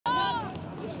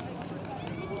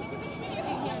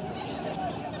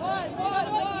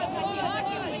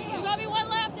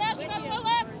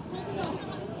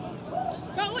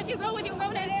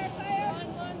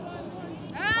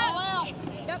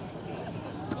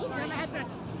Yeah.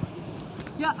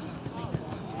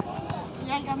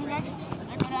 Yeah, you got me ready.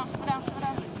 Go down.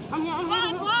 I'm here.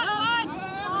 One.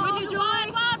 With you, Joy.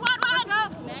 One.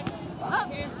 Next. Up.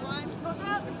 Here's one.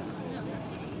 Up.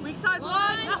 Weak side,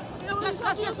 one.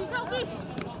 Yes, Kelsey.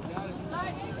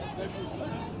 Side.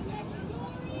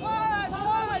 One.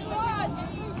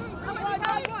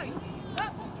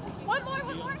 One more.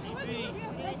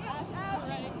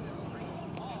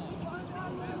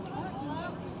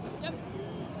 Yep.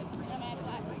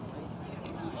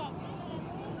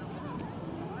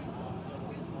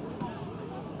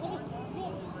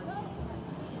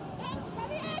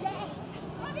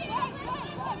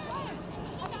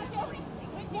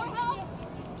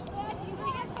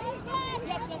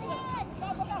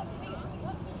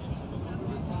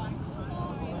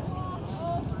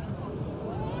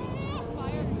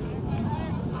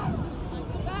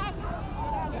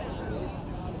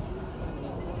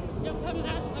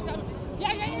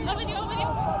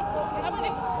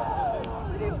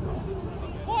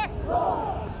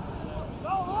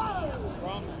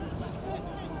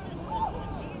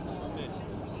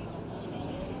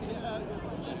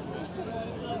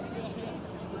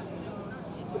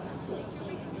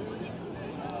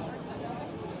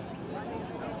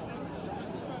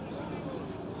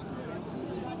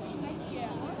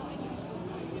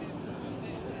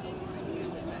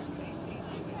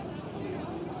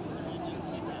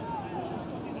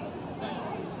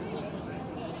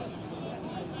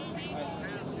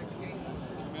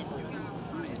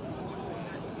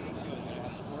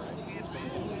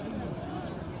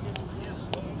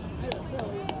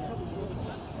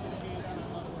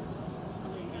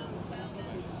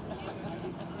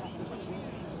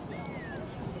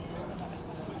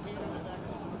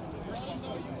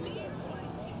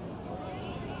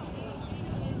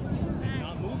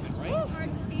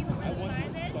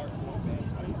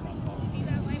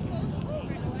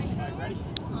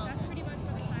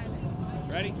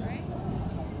 Ready?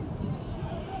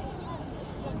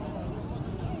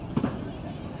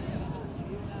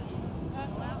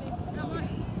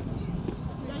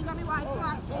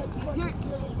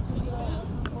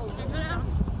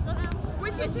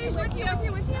 With you, Tish, with you.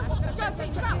 Go, with you,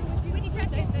 Tish.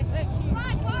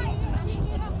 Wide.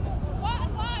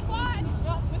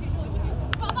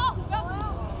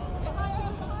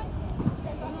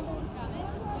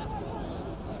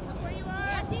 Where you are.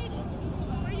 Yeah, Tish.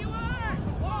 Where you are.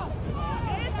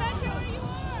 Pay attention where you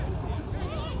are.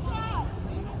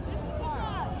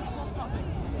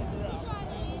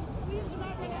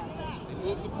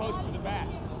 Move the post to the back.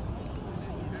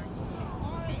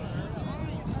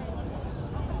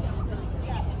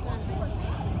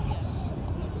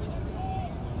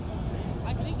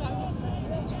 I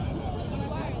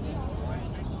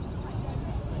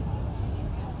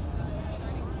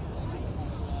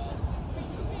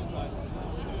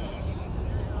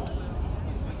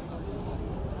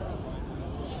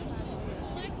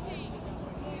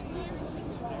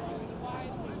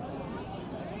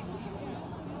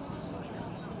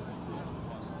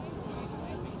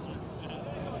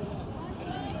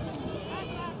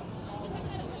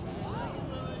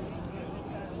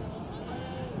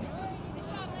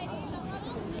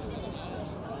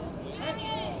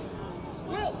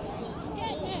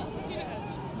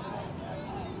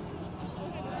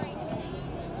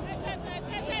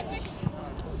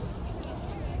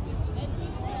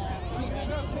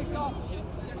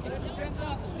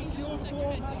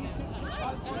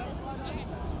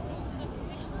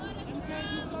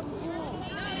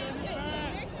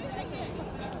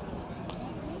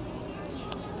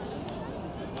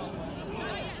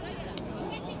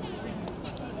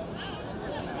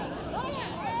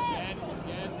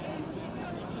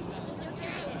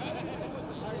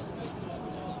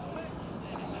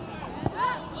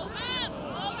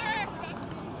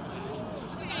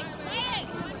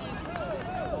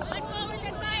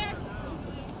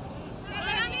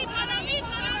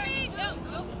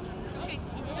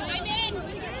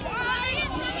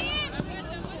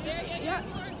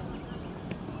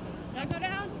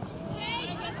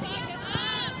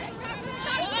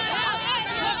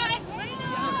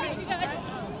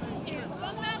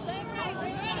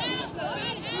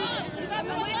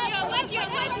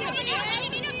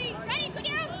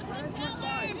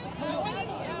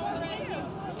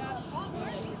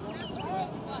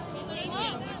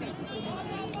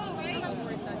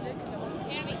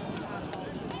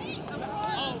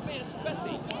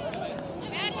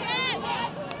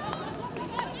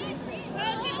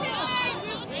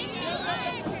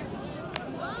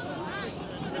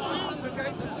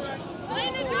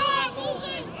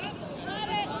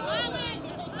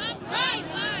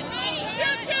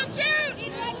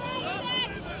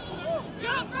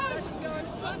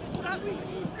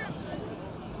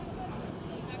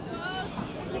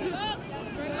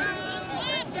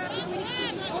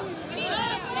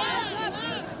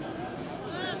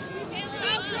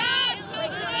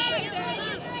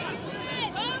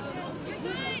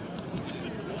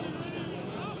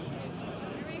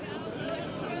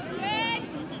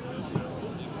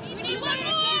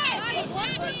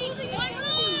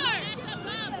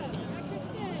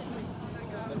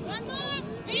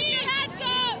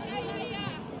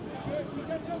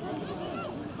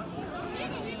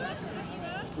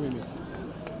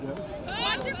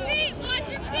Watch your feet! Watch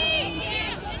your feet!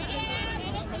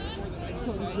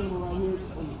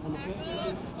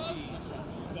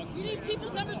 You need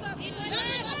people's numbers left. Okay,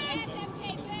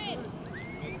 good.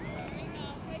 There we go.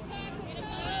 Quick talk, quick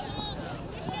talk.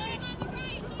 We're shooting on the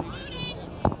right. We're shooting.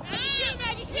 Shoot,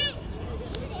 Maggie, shoot!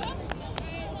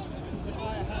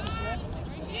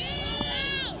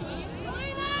 Shoot!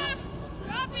 Going up!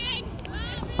 Dropping!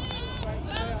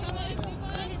 Come on,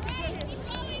 keep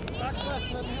going. Back left,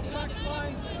 let me have the back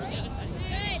line.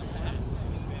 Good.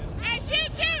 Hey,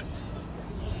 shoot, shoot!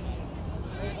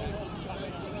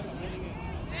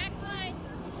 Backslide.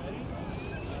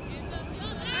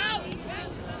 Out!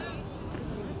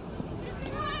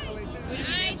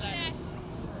 Nice, Nash.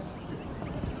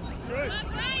 Good. Up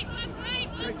right, up right,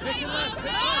 Great, up pick it right. up, pick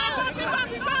it Oh, up, pick it you're up.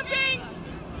 pumping, pumping!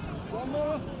 One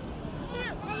more.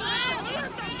 Good.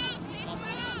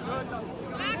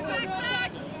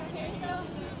 Back.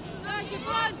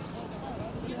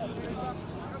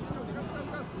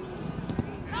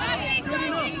 Nice, you're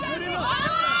good. Good enough.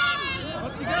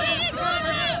 Up together.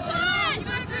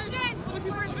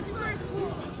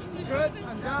 Good,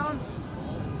 I'm down.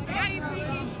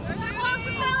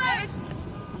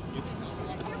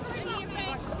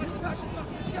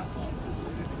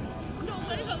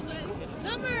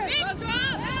 Number. Big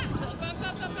drop.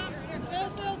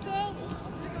 Phil.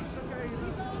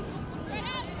 Spread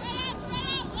out.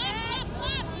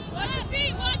 Left.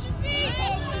 Watch your feet.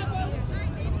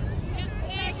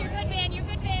 Yeah, you're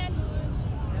good, man.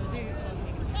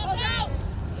 Close out.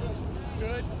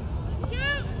 Good.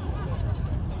 Shoot.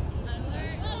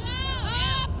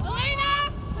 Elena,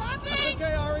 dropping.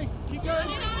 Okay, Ari, keep going.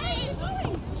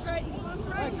 Straight.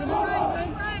 Right, come on, Robin.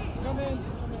 Come in.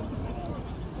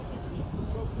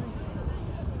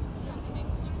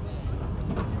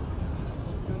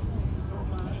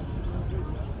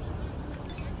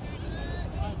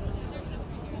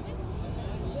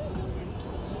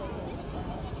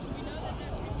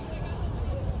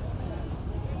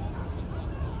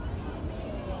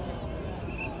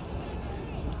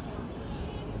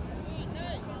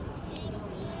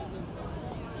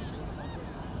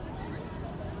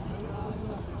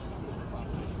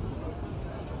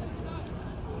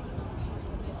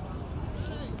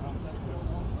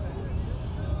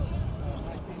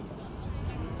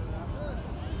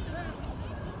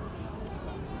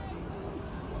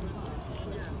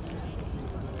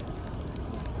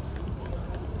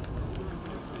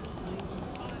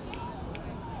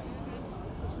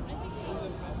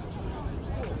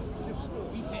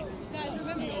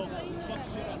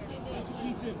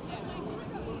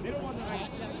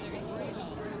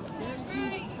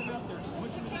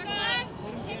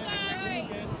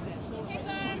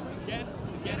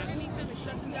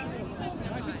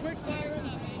 Nice and quick, Siren.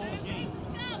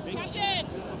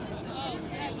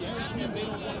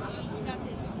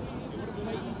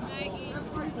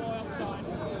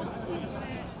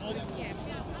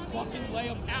 Fucking lay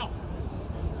them out.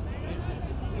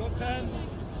 Go 10.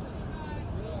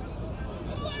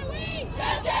 Who are we?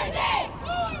 South Jersey! Who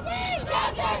are we?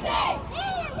 South Jersey! Who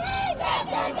are we? South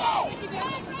Jersey!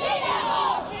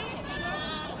 G-Devils!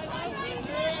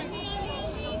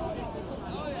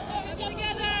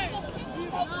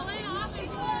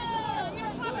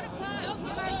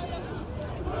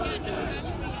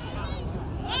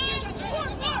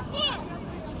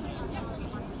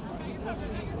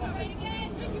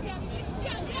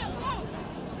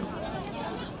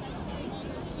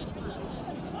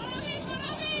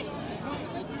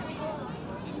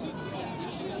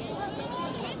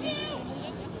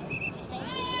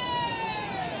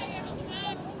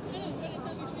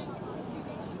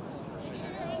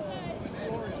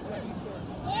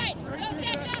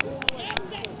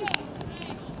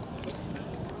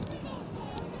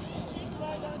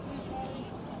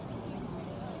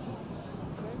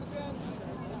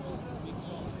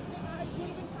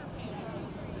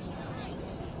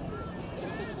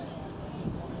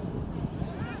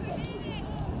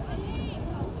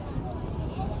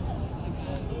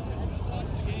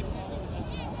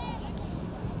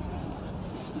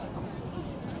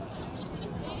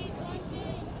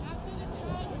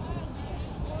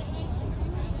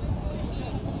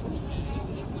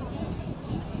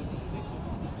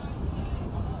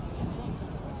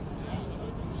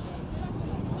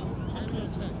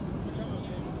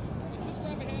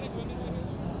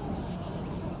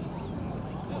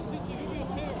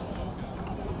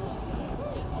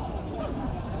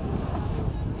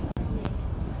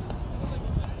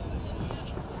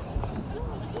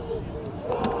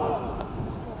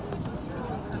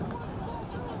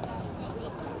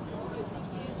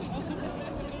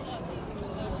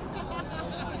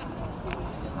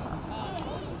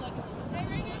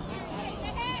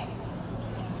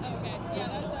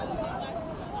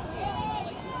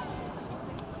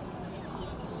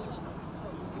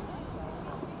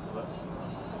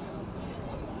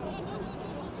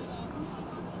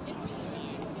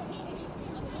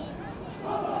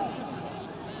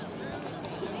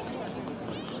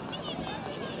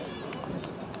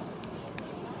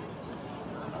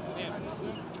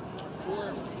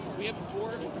 have a four?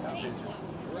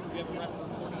 We have a ref for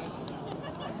 49.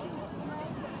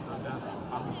 So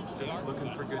I'm just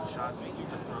looking for good shots.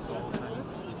 Just throw the whole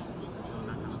thing.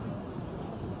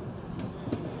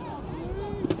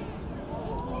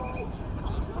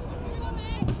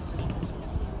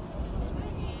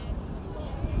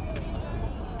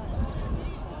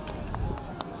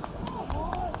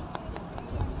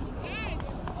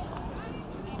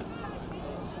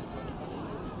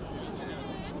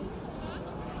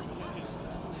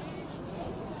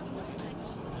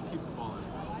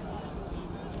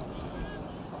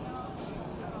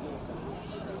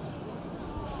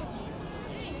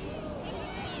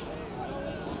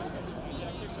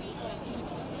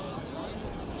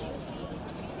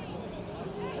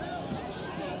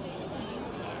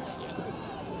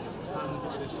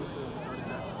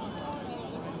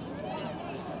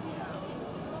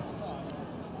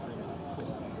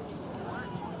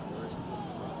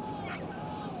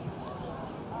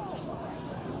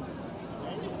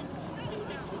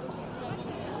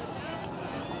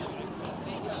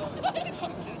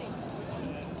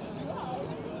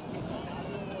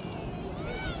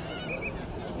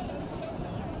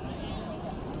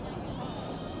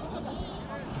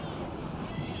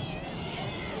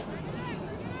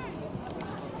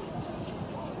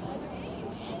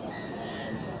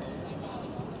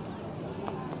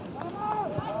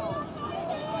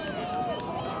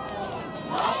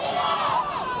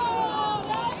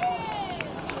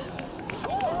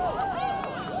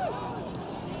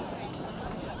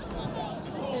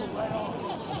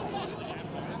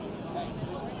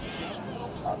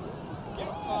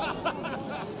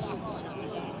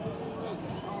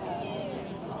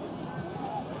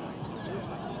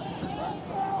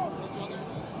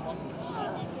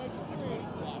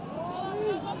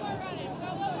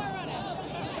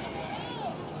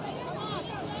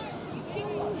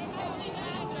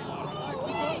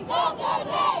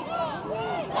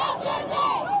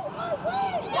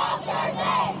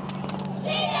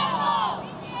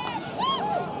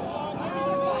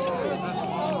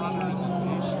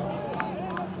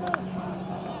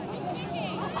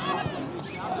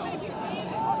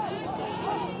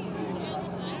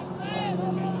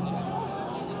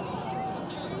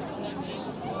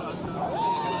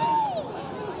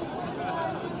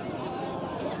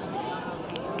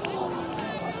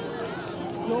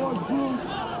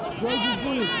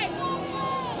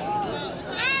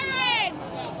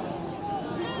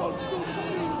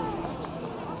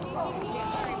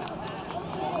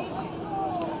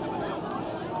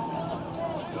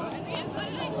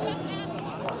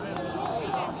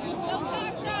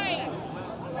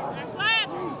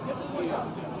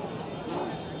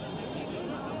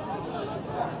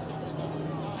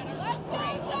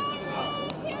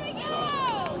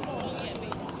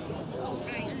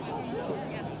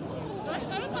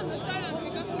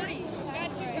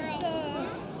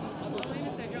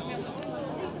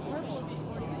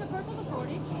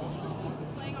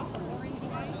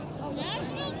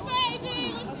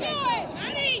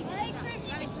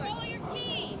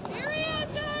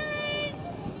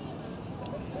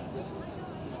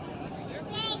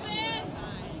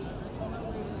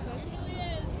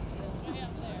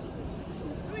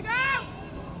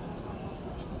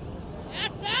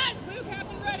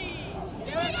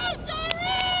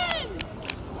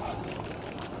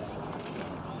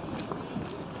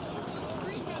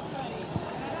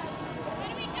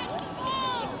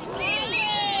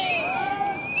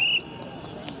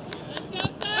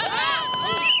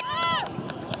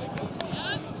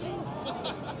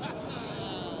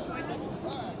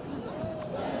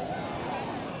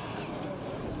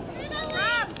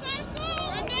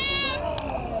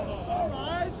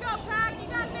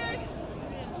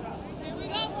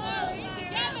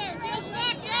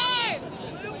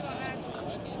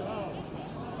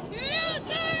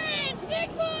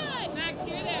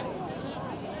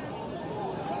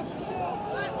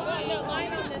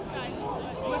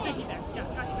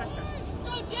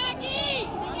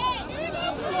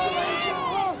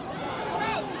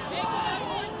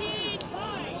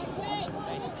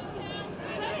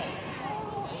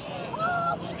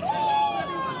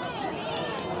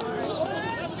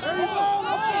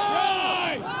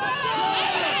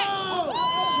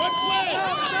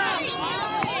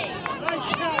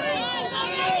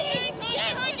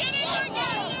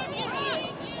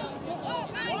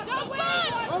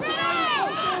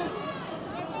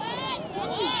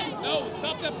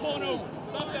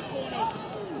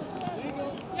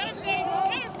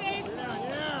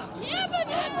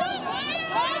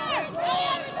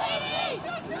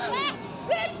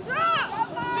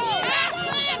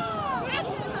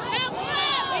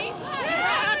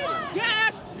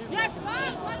 Yes!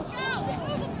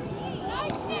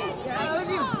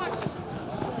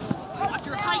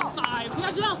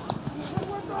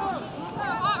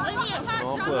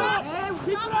 offload.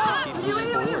 Keep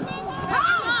moving forward.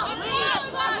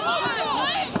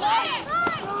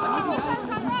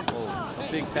 Oh, a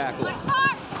big tackle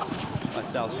by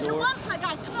South Shore.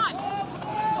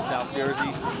 South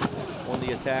Jersey on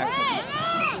the attack.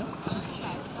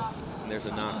 And there's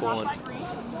a knock on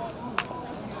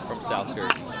from South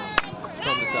Jersey. It's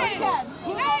from the South Shore.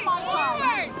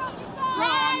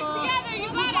 Together, you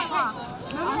got it.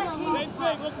 Same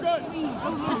thing, look good. Do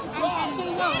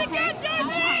it again,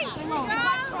 Jersey!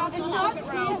 It's not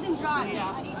squeeze and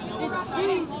drive. It's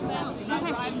squeeze.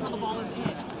 The ball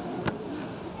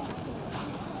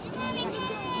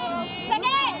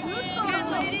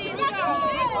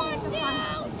is in.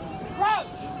 Crouch.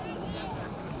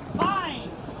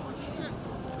 Bind.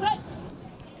 Set.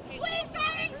 Squeeze,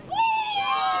 Barry, squeeze!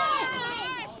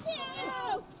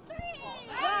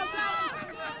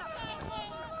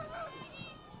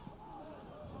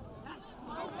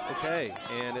 Okay,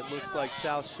 and it looks like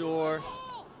South Shore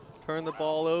turned the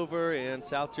ball over, and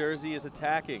South Jersey is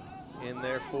attacking in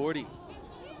their 40.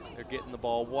 They're getting the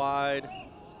ball wide,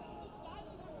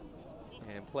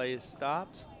 and play is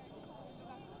stopped.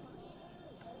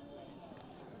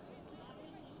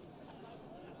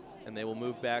 And they will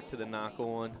move back to the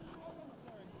knock-on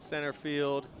center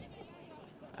field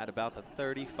at about the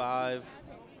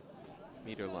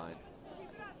 35-meter line.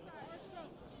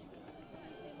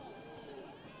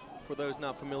 For those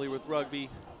not familiar with rugby,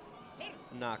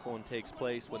 a knock-on takes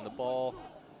place when the ball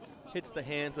hits the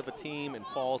hands of a team and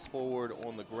falls forward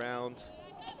on the ground.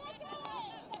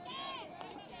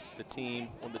 The team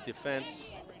on the defense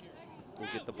will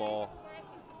get the ball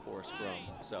for a scrum.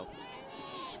 So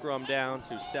scrum down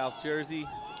to South Jersey,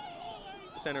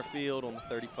 center field on the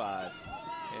 35.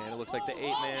 And it looks like the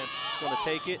 8-man is going to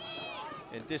take it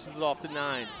and dishes it off to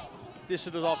 9.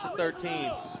 Dishes it off to 13.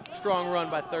 Strong run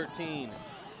by 13.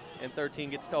 And 13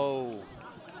 gets to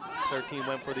 13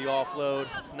 went for the offload,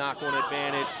 knock on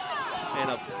advantage,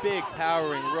 and a big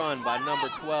powering run by number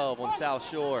 12 on South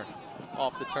Shore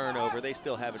off the turnover. They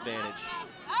still have advantage.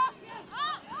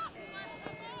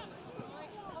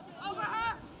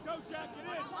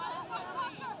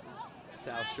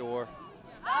 South Shore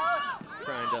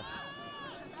trying to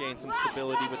gain some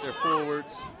stability with their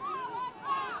forwards.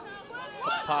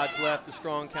 Couple pods left, a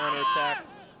strong counterattack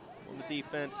on the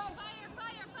defense.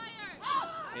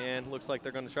 And looks like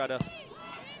they're going to try to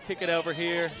kick it over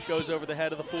here. Goes over the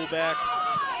head of the fullback.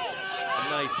 A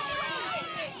nice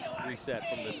reset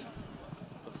from the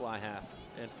fly half.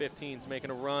 And 15's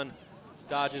making a run.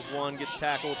 Dodges one, gets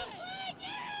tackled.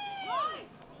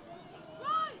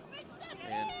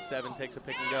 And 7 takes a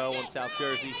pick and go on South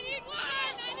Jersey.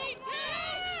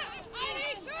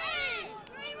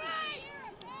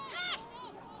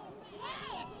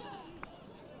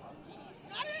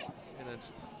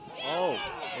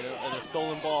 And a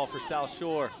stolen ball for South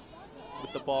Shore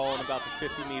with the ball on about the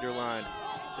 50-meter line.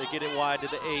 They get it wide to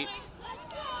the 8.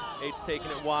 8's taking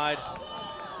it wide.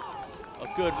 A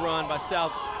good run by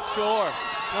South Shore.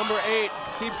 Number 8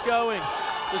 keeps going.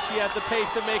 Does she have the pace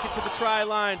to make it to the try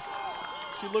line?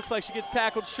 She looks like she gets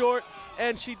tackled short,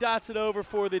 and she dots it over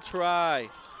for the try.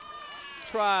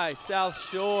 Try, South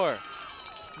Shore.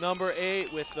 Number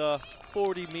 8 with the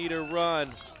 40-meter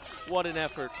run. What an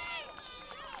effort.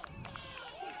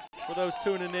 For those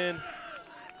tuning in,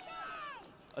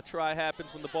 a try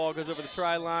happens when the ball goes over the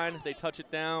try line. They touch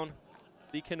it down.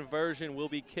 The conversion will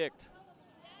be kicked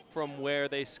from where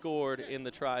they scored in the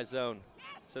try zone.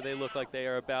 So they look like they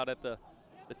are about at the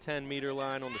 10-meter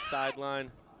line on the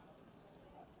sideline.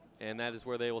 And that is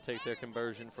where they will take their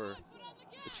conversion for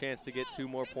the chance to get 2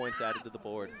 more points added to the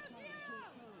board.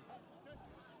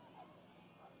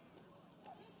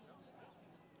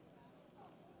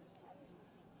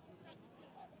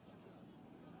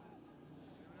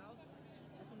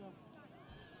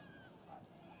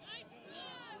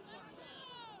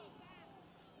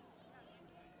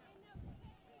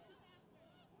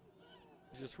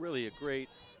 Just really a great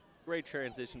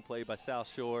transition play by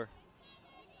South Shore.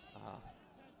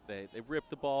 They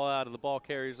ripped the ball out of the ball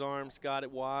carrier's arms, got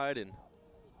it wide, and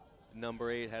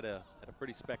number 8 had a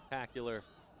pretty spectacular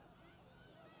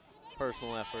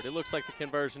personal effort. It looks like the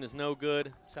conversion is no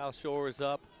good. South Shore is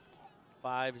up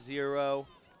 5-0,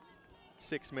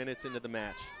 6 minutes into the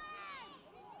match.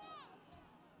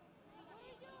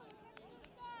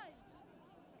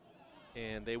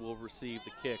 And they will receive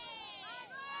the kick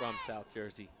from South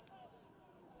Jersey.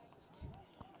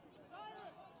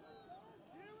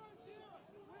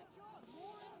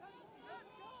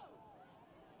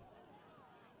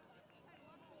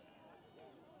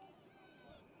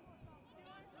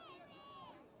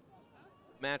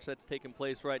 Match that's taking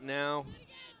place right now.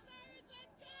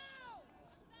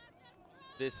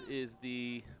 This is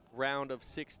the round of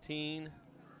 16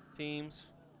 teams,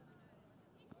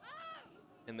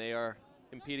 and they are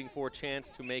competing for a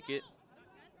chance to make it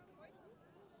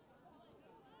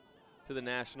to the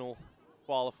national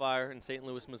qualifier in St.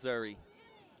 Louis, Missouri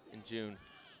in June.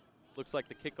 Looks like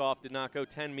the kickoff did not go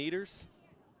 10 meters.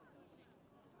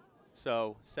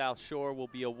 So South Shore will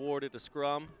be awarded a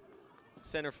scrum,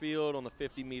 center field on the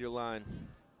 50-meter line.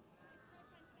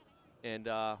 And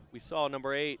we saw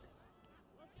number 8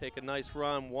 take a nice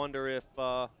run. Wonder if,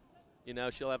 you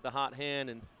know, she'll have the hot hand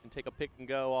and take a pick and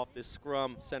go off this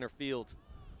scrum center field.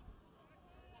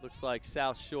 Looks like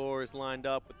South Shore is lined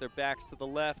up with their backs to the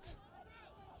left.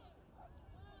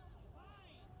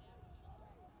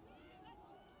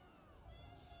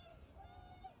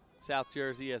 South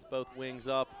Jersey has both wings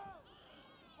up.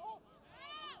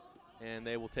 And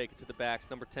they will take it to the backs.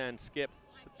 Number 10, skip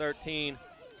to 13.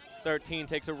 13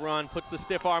 takes a run, puts the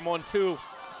stiff arm on 2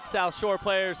 South Shore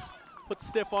players. Puts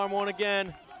stiff arm on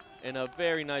again. And a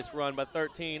very nice run by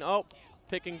 13. Oh,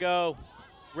 pick and go.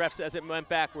 Ref says it went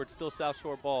backwards, still South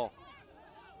Shore ball.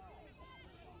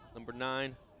 Number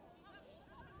 9.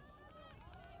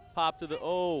 Pop to the,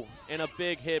 oh, and a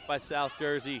big hit by South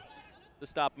Jersey to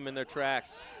stop them in their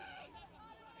tracks.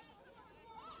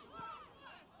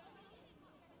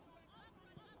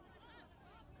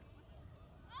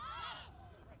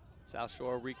 South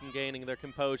Shore regaining their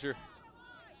composure.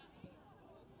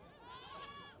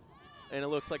 And it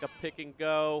looks like a pick and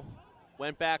go.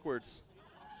 Went backwards.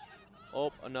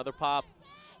 Oh, another pop.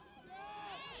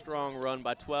 Strong run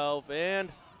by 12, and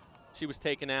she was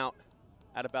taken out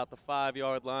at about the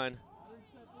 5-yard line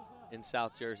in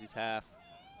South Jersey's half.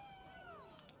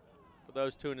 For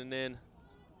those tuning in,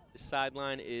 the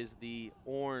sideline is the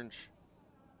orange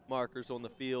markers on the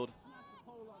field.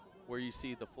 Where you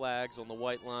see the flags on the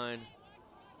white line,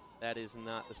 that is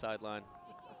not the sideline.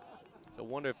 So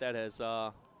wonder if that has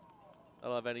that'll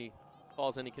have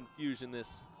cause any confusion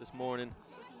this morning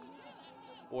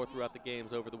or throughout the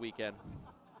games over the weekend.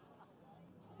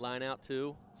 Line out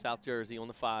to South Jersey on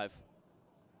the 5.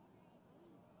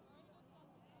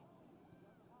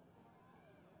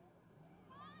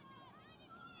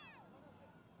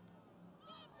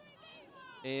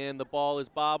 And the ball is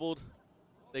bobbled.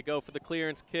 They go for the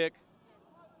clearance kick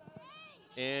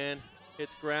and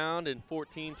hits ground, and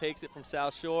 14 takes it from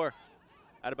South Shore.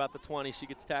 At about the 20, she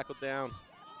gets tackled down.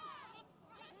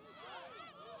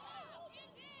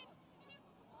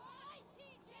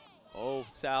 Oh,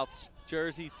 South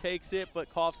Jersey takes it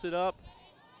but coughs it up.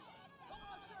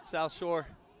 South Shore.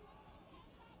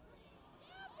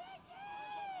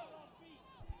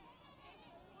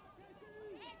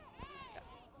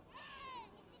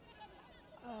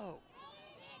 Oh.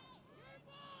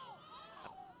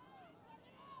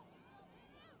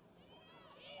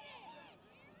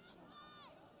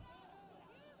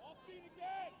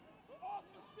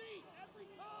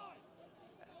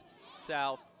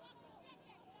 South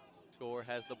Shore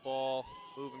has the ball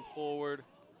moving forward.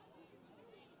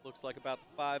 Looks like about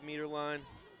the 5-meter line.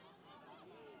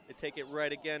 They take it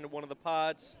right again to one of the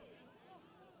pods.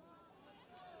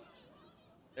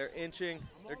 They're inching.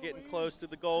 They're getting close to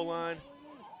the goal line.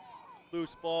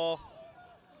 Loose ball.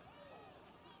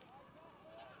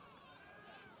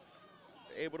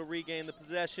 They're able to regain the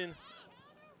possession.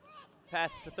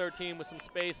 Pass it to 13 with some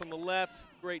space on the left.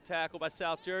 Great tackle by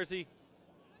South Jersey.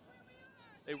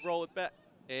 They roll it back,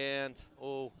 and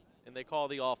they call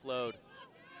the offload.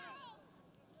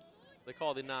 They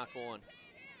call the knock on.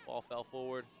 Ball fell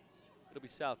forward. It'll be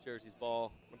South Jersey's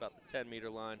ball on about the 10-meter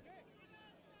line.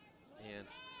 And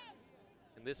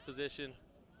in this position,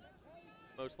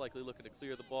 most likely looking to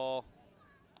clear the ball,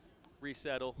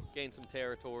 resettle, gain some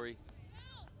territory.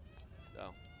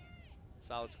 So,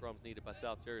 solid scrums needed by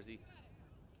South Jersey.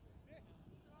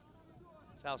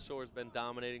 South Shore's been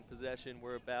dominating possession.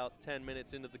 We're about 10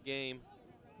 minutes into the game.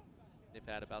 They've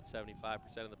had about 75%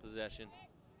 of the possession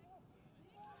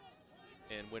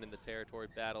and winning the territory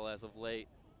battle as of late.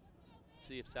 Let's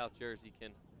see if South Jersey can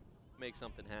make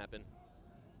something happen.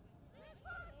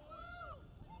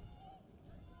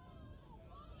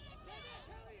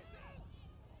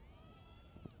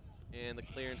 And the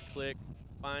clearance click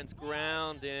finds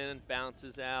ground and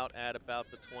bounces out at about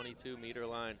the 22-meter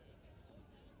line.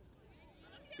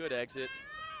 Good exit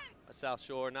by South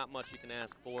Shore. Not much you can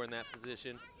ask for in that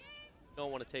position.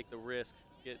 Don't want to take the risk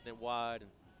getting it wide and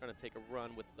trying to take a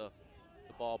run with the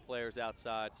ball players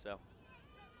outside. So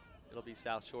it'll be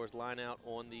South Shore's line out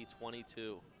on the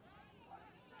 22.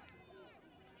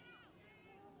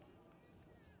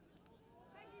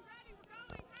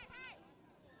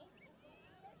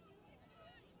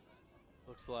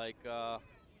 Looks like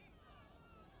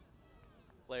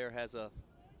player has a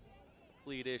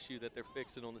cleat issue that they're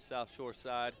fixing on the South Shore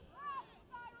side.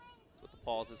 That's what the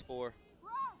pause is for.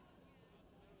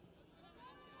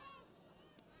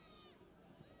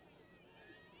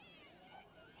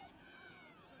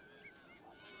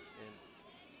 And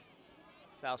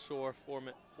South Shore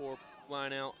four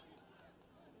line out.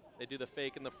 They do the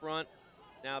fake in the front.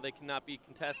 Now they cannot be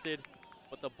contested,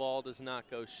 but the ball does not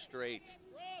go straight.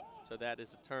 So that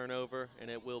is a turnover,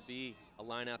 and it will be a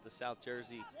line out to South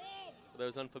Jersey. For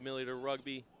those unfamiliar to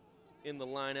rugby, in the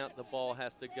line out, the ball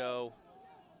has to go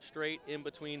straight in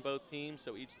between both teams,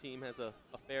 so each team has a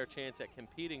fair chance at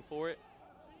competing for it.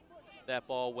 That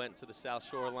ball went to the South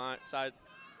Shore line side,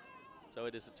 so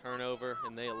it is a turnover,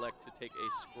 and they elect to take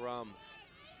a scrum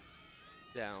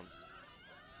down.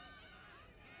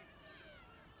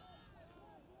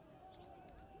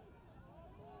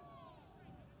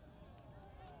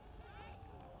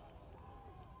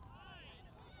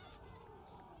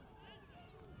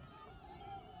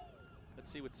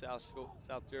 Let's see what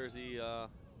South Jersey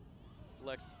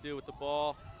elects to do with the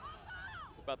ball.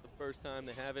 About the first time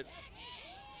they have it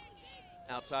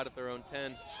outside of their own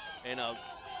 10. And a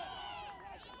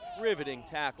riveting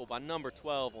tackle by number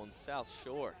 12 on South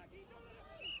Shore.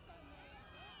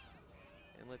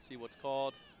 And let's see what's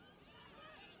called.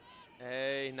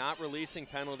 A not releasing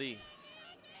penalty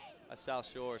by South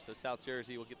Shore. So South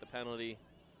Jersey will get the penalty.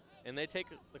 And they take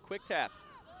the quick tap.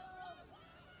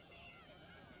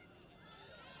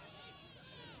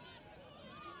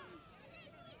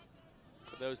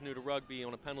 Those new to rugby,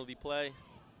 on a penalty play,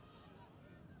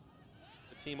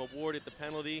 the team awarded the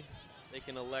penalty, they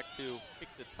can elect to kick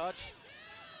the touch,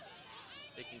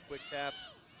 they can quick tap,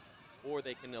 or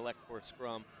they can elect for a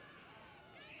scrum.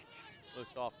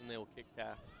 Most often they will kick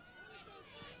tap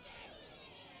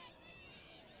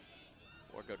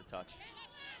or go to touch.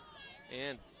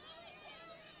 And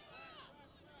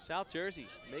South Jersey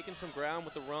making some ground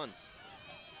with the runs.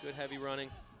 Good heavy running.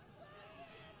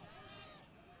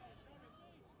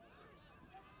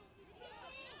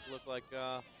 Look like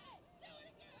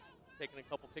taking a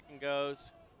couple pick and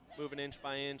goes, moving inch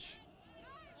by inch.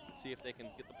 Let's see if they can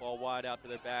get the ball wide out to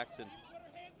their backs and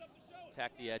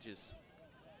attack the edges.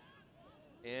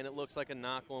 And it looks like a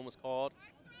knock one was called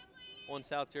on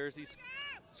South Jersey.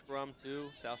 Scrum to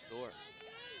South Shore.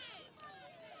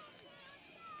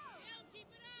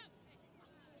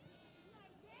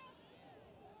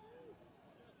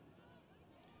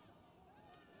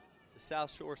 The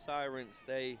South Shore Sirens,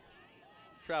 they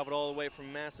traveled all the way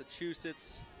from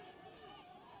Massachusetts,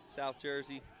 South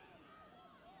Jersey,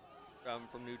 traveling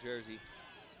from New Jersey.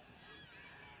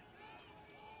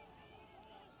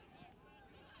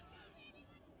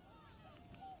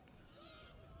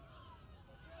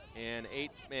 And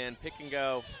 8-man pick and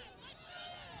go.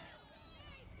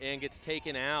 And gets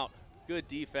taken out. Good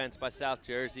defense by South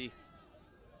Jersey.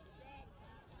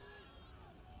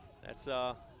 That's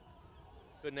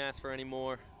couldn't ask for any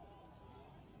more.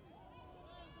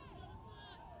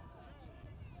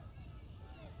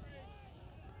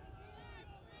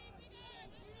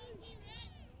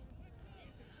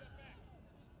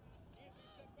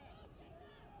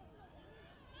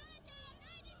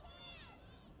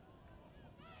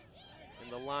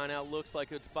 The line out looks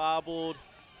like it's bobbled.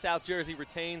 South Jersey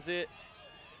retains it.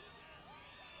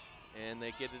 And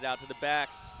they get it out to the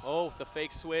backs. Oh, the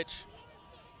fake switch.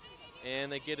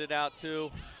 And they get it out too.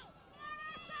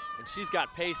 And she's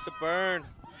got pace to burn.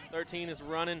 13 is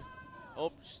running.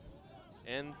 Oh,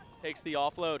 and takes the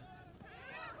offload.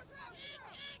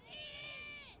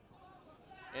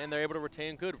 And they're able to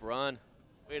retain. Good run.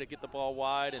 Way to get the ball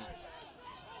wide and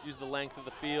use the length of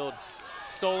the field.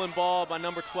 Stolen ball by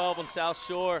number 12 on South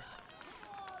Shore.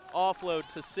 Offload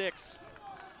to 6.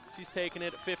 She's taking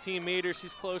it at 15 meters.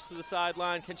 She's close to the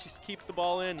sideline. Can she keep the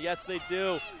ball in? Yes, they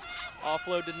do.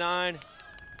 Offload to 9.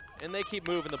 And they keep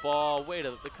moving the ball. Way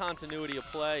to the continuity of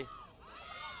play.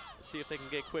 Let's see if they can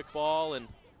get quick ball and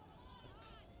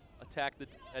attack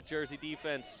that Jersey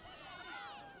defense.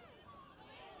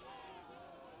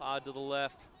 Pod to the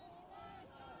left.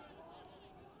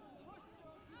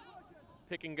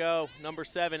 Pick and go, number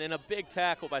 7, and a big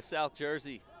tackle by South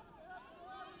Jersey.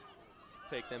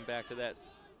 Take them back to that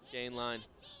gain line.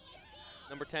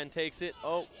 Number 10 takes it.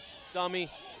 Oh,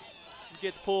 dummy. She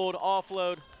gets pulled,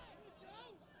 offload.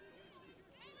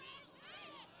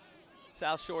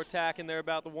 South Shore attacking there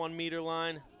about the 1 meter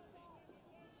line.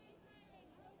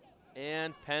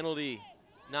 And penalty,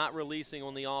 not releasing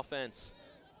on the offense.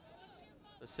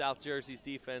 So South Jersey's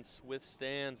defense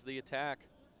withstands the attack.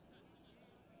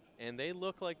 And they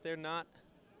look like they're not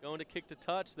going to kick to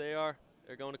touch. They're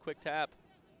going to quick tap.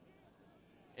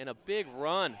 And a big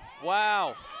run.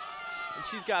 Wow. And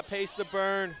she's got pace to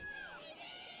burn.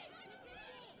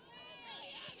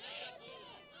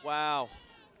 Wow.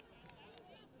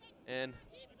 And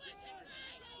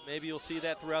maybe you'll see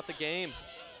that throughout the game.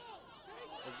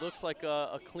 It looks like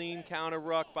a clean counter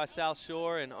ruck by South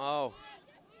Shore, and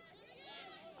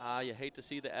you hate to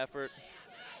see the effort.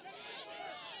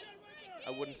 I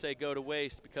wouldn't say go to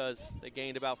waste because they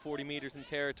gained about 40 meters in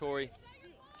territory.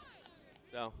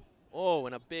 So,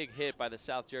 and a big hit by the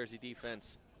South Jersey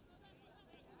defense.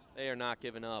 They are not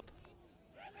giving up.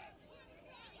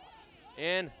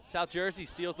 And South Jersey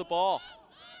steals the ball.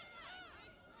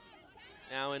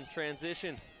 Now in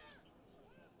transition.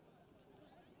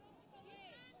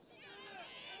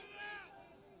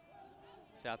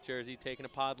 South Jersey taking a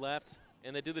pod left,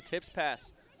 and they do the tips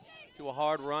pass to a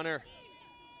hard runner.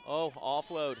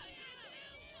 Offload.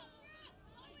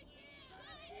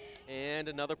 And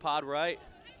another pod right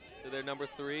to their number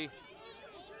 3.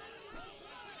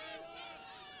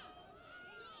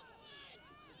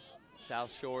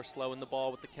 South Shore slowing the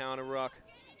ball with the counter ruck.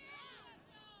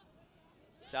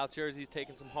 South Jersey's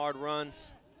taking some hard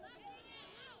runs.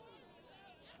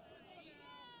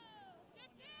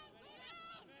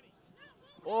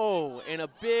 And a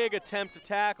big attempt to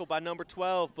tackle by number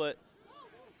 12, but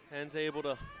 10's able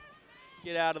to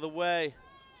get out of the way.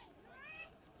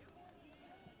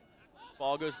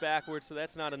 Ball goes backwards, so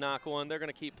that's not a knock on. They're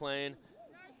going to keep playing.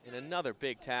 And another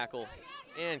big tackle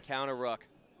and counter ruck.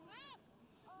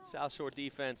 South Shore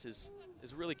defense is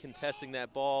really contesting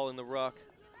that ball in the ruck,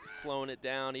 slowing it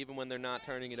down even when they're not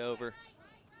turning it over.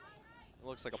 It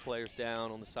looks like a player's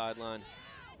down on the sideline.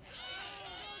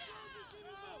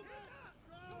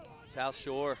 South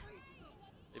Shore,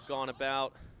 they've gone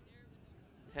about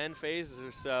 10 phases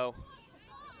or so.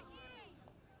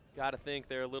 Got to think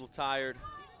they're a little tired.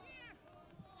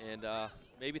 And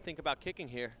maybe think about kicking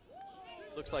here.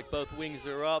 Looks like both wings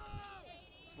are up.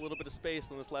 There's a little bit of space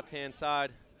on this left-hand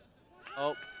side.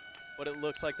 But it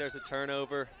looks like there's a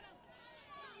turnover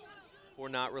for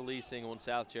not releasing on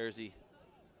South Jersey.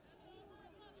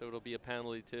 So it'll be a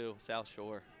penalty to South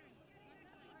Shore.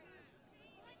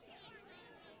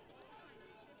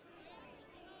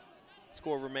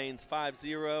 Score remains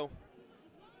 5-0.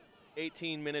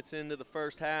 18 minutes into the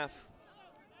first half.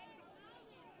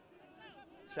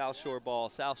 South Shore ball.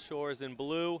 South Shore is in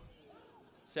blue.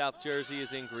 South Jersey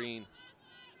is in green.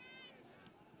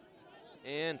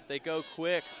 And they go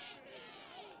quick.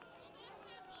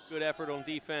 Good effort on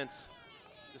defense.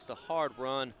 Just a hard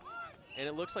run. And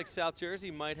it looks like South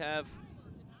Jersey might have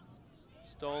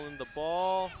stolen the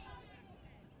ball.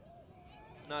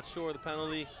 Not sure the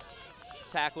penalty.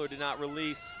 Tackler did not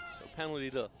release, so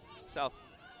penalty to South,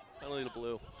 penalty to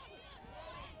blue.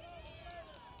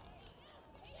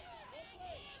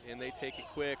 And they take it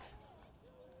quick.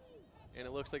 And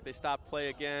it looks like they stopped play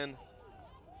again.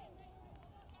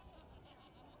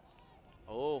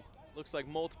 Looks like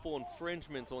multiple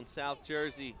infringements on South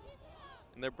Jersey.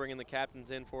 And they're bringing the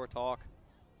captains in for a talk.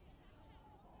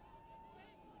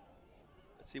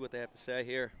 Let's see what they have to say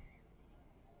here.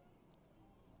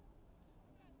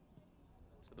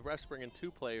 So the ref's bringing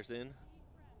 2 players in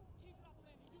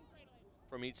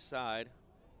from each side.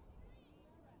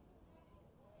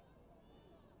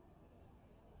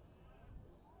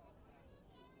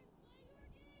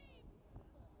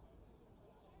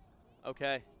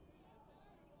 Okay.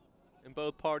 And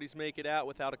both parties make it out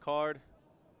without a card.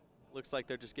 Looks like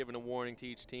they're just giving a warning to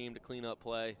each team to clean up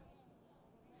play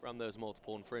from those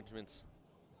multiple infringements.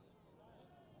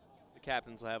 The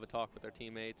captains will have a talk with their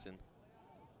teammates and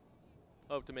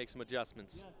hope to make some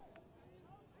adjustments.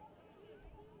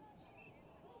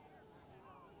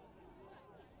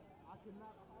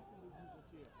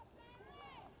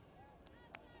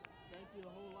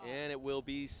 And it will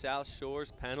be South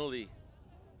Shore's penalty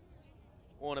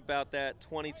on about that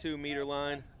 22-meter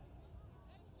line.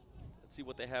 Let's see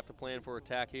what they have to plan for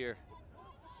attack here.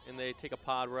 And they take a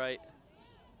pod right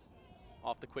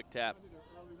off the quick tap.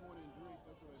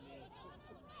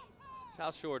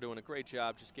 South Shore doing a great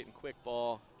job just getting quick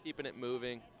ball, keeping it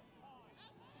moving,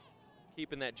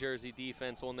 keeping that Jersey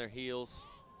defense on their heels.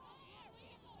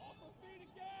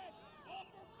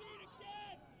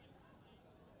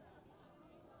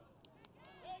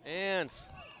 And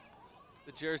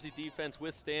the Jersey defense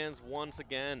withstands once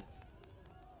again.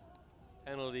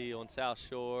 Penalty on South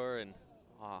Shore, and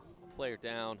a player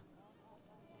down.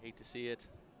 Hate to see it.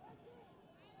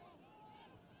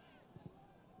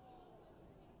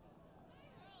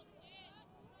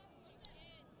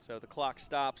 So the clock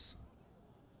stops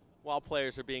while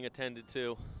players are being attended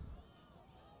to.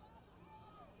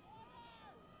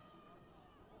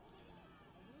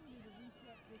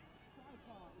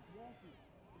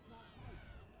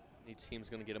 Each team's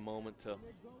going to get a moment to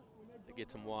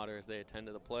get some water as they attend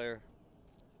to the player.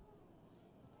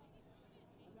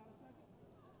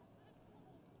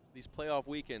 These playoff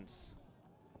weekends,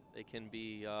 they can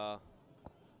be a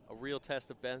real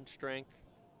test of bench strength.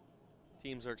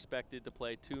 Teams are expected to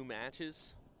play 2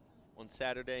 matches on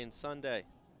Saturday and Sunday.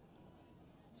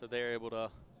 So they're able to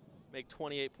make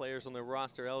 28 players on their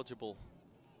roster eligible.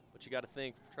 But you got to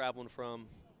think, traveling from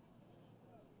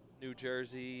New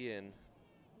Jersey and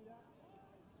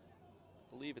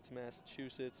I believe it's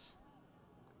Massachusetts,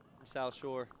 from South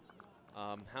Shore,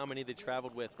 how many they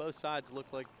traveled with. Both sides look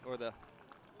like, or the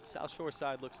South Shore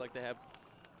side looks like they have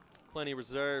plenty of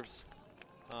reserves.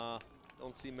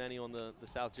 Don't see many on the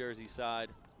South Jersey side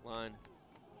line.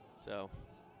 So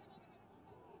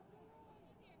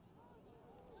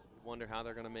wonder how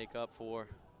they're going to make up for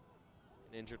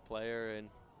an injured player, and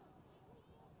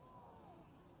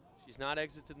she's not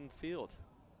exited in the field.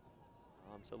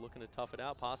 So looking to tough it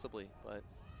out possibly, but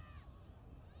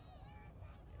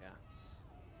yeah.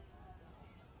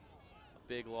 A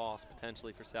big loss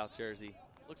potentially for South Jersey.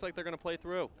 Looks like they're going to play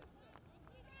through.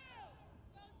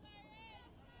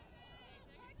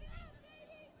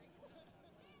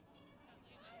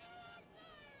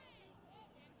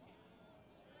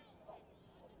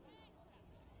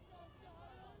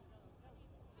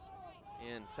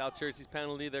 And South Jersey's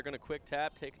penalty, they're going to quick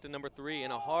tap, take it to number 3,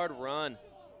 and a hard run.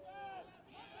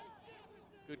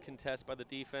 Good contest by the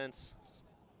defense.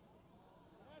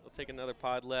 They'll take another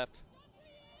pod left.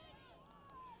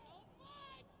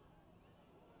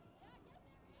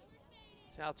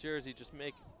 South Jersey just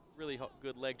make really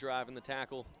good leg drive in the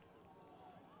tackle.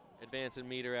 Advancing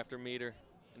meter after meter.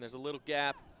 And there's a little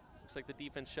gap. Looks like the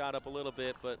defense shot up a little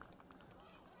bit, but.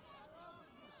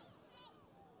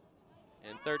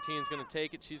 And 13's going to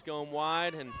take it. She's going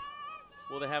wide, and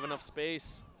will they have enough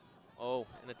space? Oh,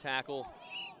 and a tackle.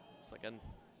 Looks like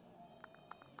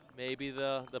maybe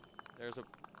there's a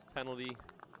penalty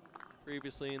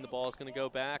previously, and the ball is going to go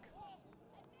back.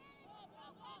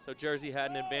 So Jersey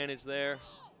had an advantage there.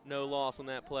 No loss on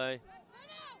that play.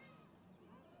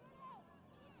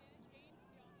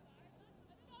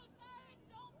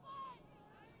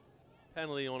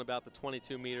 Penalty on about the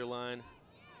 22-meter line.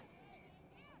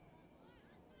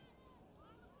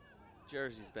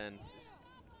 Jersey's been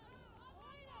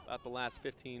about the last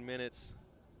 15 minutes.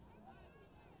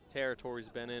 Territory's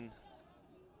been in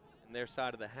their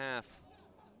side of the half.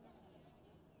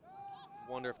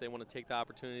 Wonder if they want to take the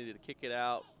opportunity to kick it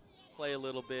out, play a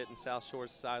little bit in South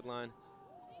Shore's sideline,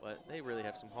 but they really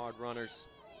have some hard runners.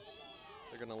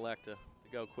 They're going to elect to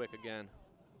go quick again.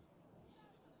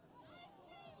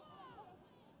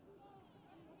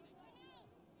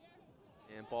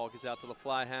 And ball goes out to the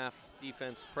fly half.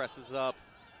 Defense presses up.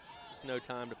 Just no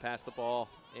time to pass the ball.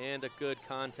 And a good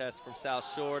contest from South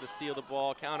Shore to steal the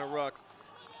ball. Counter ruck.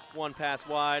 One pass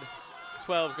wide.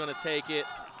 12's going to take it.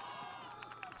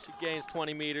 She gains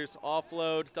 20 meters.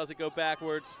 Offload. Does it go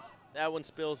backwards? That one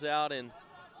spills out, and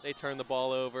they turn the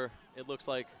ball over. It looks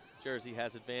like Jersey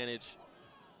has advantage.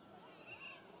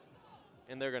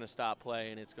 And they're going to stop play,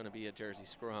 and it's going to be a Jersey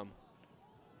scrum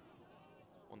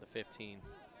on the 15.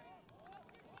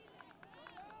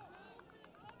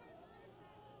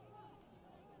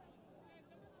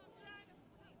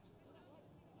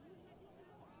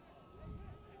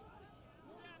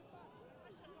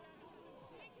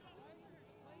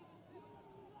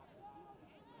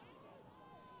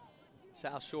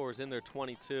 South Shore is in their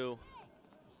 22.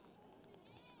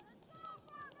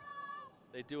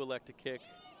 They do elect to kick.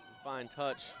 Fine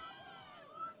touch.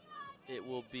 It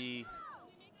will be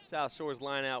South Shore's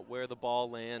line out where the ball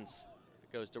lands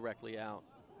if it goes directly out.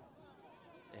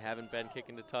 They haven't been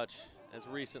kicking to touch as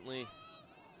recently,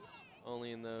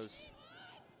 only in those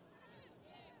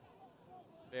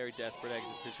very desperate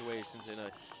exit situations, and a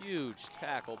huge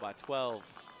tackle by 12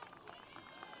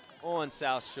 on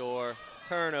South Shore.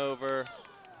 Turnover.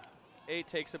 8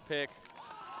 takes a pick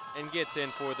and gets in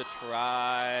for the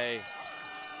try.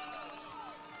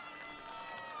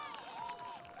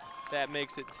 That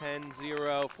makes it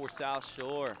 10-0 for South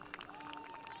Shore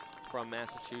from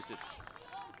Massachusetts.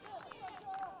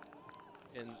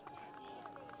 And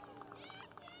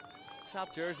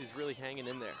South Jersey's really hanging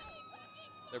in there.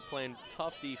 They're playing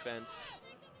tough defense.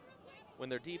 When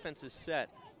their defense is set,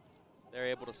 they're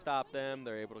able to stop them.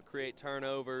 They're able to create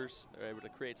turnovers. They're able to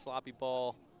create sloppy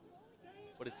ball.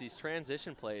 But it's these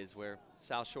transition plays where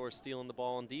South Shore is stealing the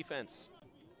ball on defense.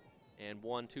 And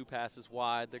 1-2 passes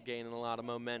wide. They're gaining a lot of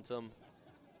momentum.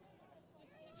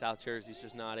 South Jersey's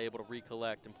just not able to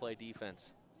recollect and play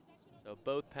defense. So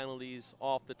both penalties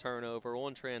off the turnover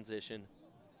on transition.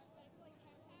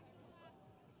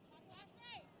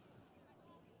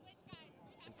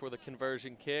 for the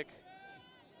conversion kick.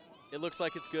 It looks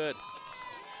like it's good.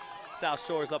 South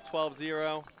Shore's up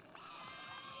 12-0.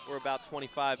 We're about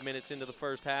 25 minutes into the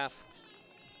first half.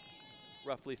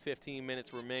 Roughly 15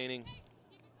 minutes remaining.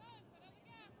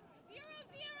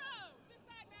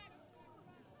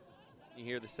 You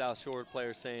hear the South Shore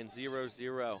players saying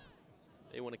 0-0.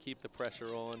 They want to keep the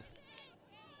pressure on.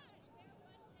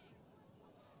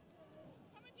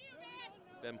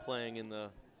 Been playing in the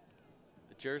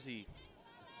Jersey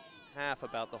half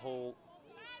about the whole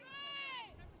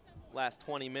last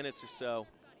 20 minutes or so.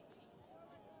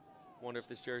 Wonder if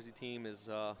this Jersey team is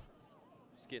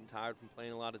just getting tired from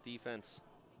playing a lot of defense.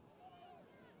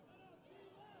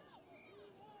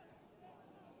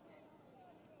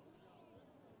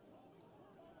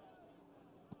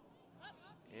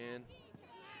 And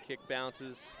kick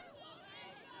bounces,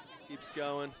 keeps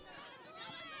going.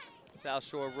 South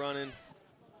Shore running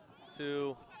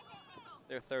to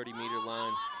their 30-meter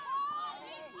line.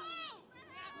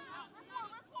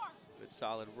 Good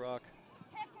solid ruck.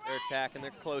 They're attacking,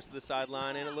 they're close to the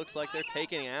sideline, and it looks like they're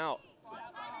taking out.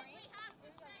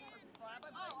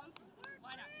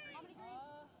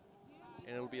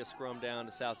 And it'll be a scrum down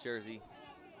to South Jersey.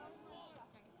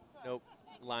 Nope,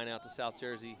 line out to South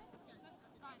Jersey.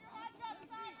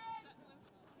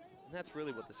 And that's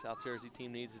really what the South Jersey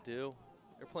team needs to do.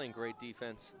 They're playing great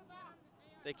defense.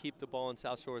 They keep the ball in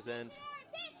South Shore's end,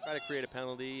 try to create a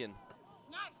penalty, and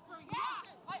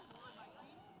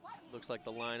looks like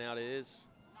the line out is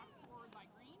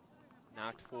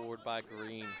knocked forward by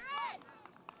Green.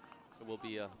 So will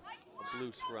be a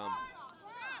blue scrum.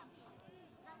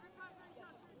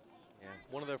 Yeah,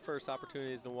 one of their first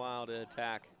opportunities in a while to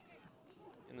attack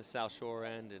in the South Shore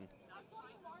end, and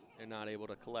they're not able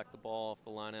to collect the ball off the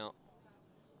line out.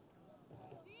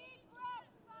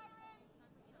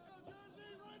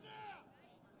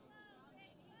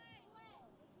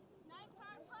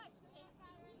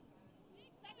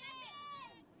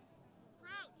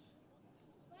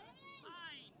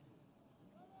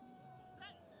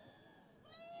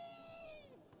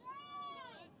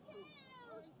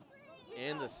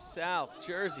 And the South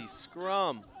Jersey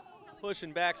scrum,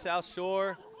 pushing back South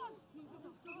Shore.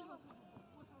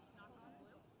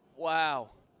 Wow.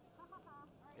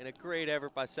 And a great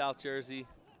effort by South Jersey.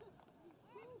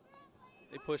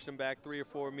 They pushed them back 3 or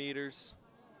 4 meters.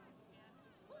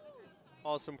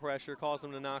 Caused some pressure, caused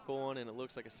them to knock on, and it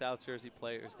looks like a South Jersey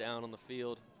player is down on the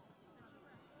field.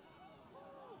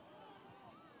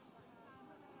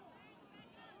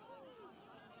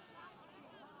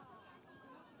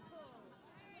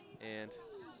 And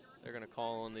they're going to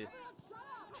call on the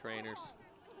trainers.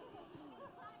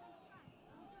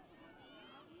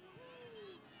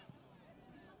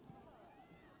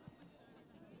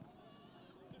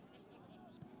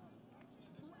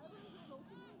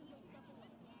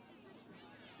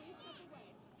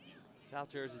 South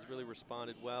Jersey's really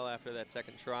responded well after that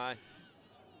second try.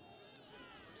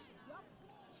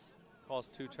 Calls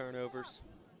 2 turnovers.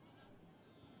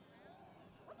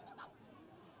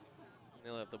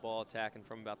 They'll have the ball attacking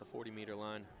from about the 40-meter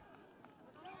line.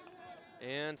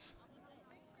 And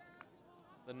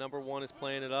the number 1 is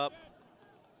playing it up.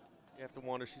 You have to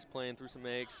wonder, she's playing through some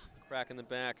aches, crack in the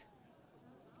back.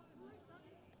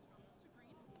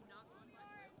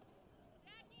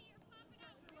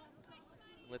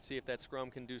 Let's see if that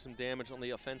scrum can do some damage on the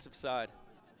offensive side.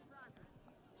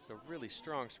 It's a really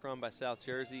strong scrum by South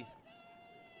Jersey.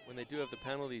 When they do have the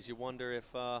penalties, you wonder if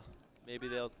maybe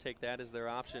they'll take that as their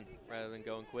option rather than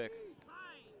going quick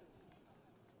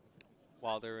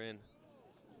while they're in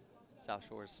South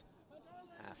Shore's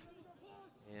half.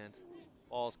 And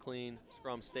ball's clean,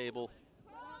 scrum stable.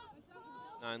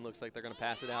 9 looks like they're going to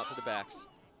pass it out to the backs.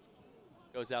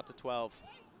 Goes out to 12.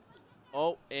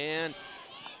 Oh, and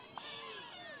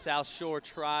South Shore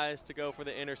tries to go for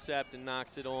the intercept and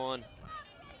knocks it on.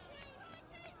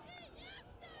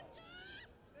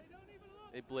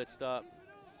 They blitzed up.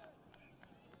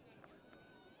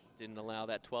 Didn't allow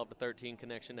that 12-13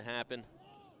 connection to happen.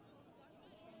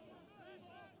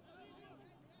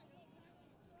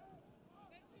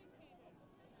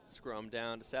 Scrum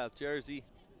down to South Jersey.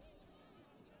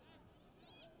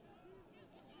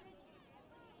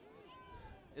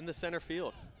 In the center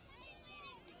field.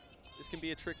 This can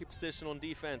be a tricky position on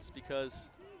defense because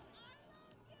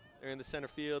they're in the center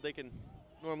field. They can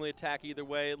normally attack either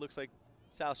way. It looks like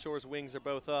South Shore's wings are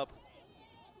both up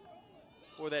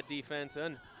for that defense.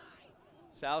 And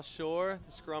South Shore,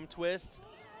 the scrum twist.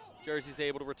 Jersey's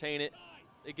able to retain it.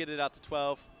 They get it out to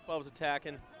 12. 12's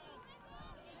attacking.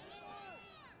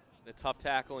 A tough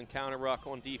tackle and counter ruck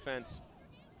on defense.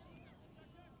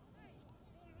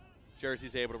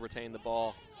 Jersey's able to retain the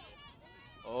ball.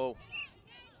 Oh.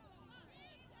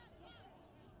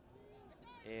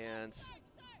 And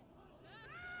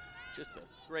just a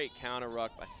great counter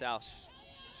ruck by South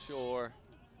Shore.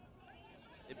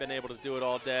 They've been able to do it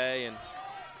all day, and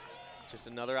just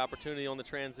another opportunity on the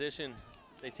transition.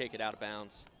 They take it out of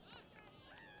bounds.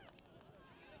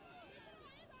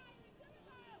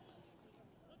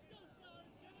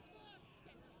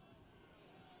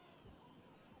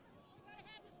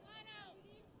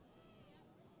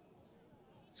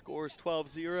 Score is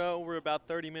 12-0. We're about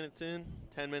 30 minutes in.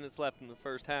 10 minutes left in the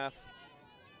first half.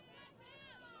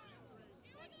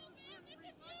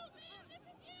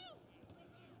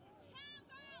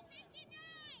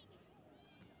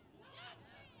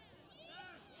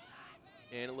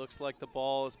 And it looks like the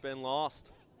ball has been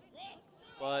lost.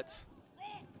 But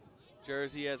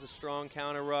Jersey has a strong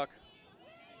counter ruck.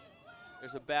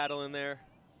 There's a battle in there.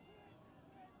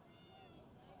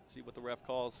 Let's see what the ref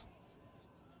calls.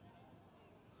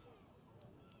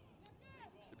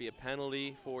 To be a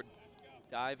penalty for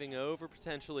diving over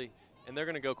potentially, and they're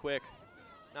going to go quick.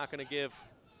 Not going to give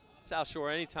South Shore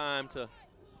any time to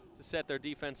set their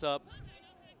defense up.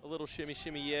 A little shimmy,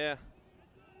 yeah,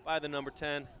 by the number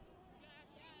 10.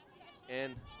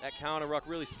 And that counter ruck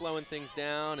really slowing things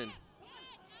down, and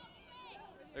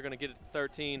they're going to get it to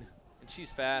 13, and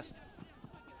she's fast.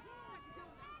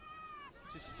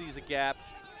 She sees a gap.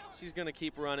 She's going to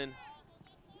keep running.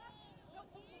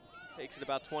 Takes it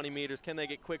about 20 meters. Can they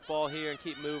get quick ball here and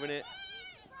keep moving it?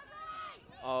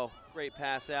 Oh, great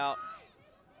pass out.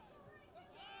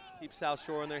 Keep South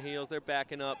Shore on their heels. They're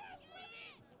backing up.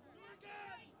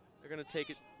 They're going to take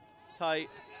it tight.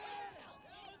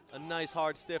 A nice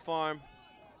hard stiff arm.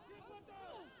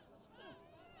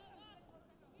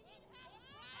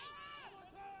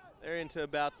 They're into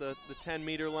about the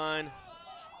 10-meter line.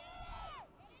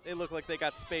 They look like they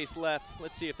got space left.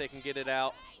 Let's see if they can get it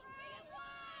out.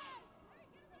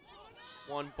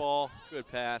 One ball, good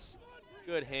pass,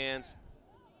 good hands.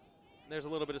 There's a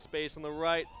little bit of space on the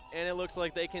right, and it looks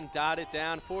like they can dot it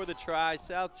down for the try.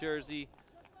 South Jersey,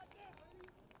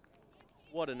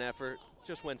 what an effort.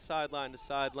 Just went sideline to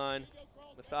sideline,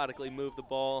 methodically moved the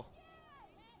ball.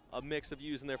 A mix of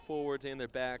using their forwards and their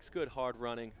backs, good hard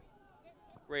running.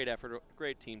 Great effort,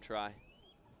 great team try.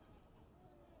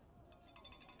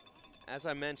 As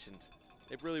I mentioned,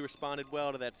 they've really responded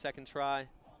well to that second try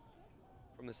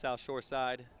from the South Shore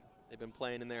side. They've been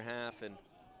playing in their half, and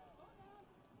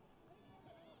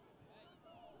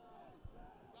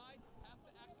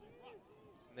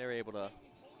they're able to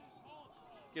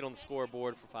get on the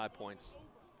scoreboard for 5 points.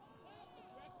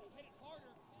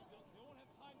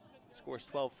 Score's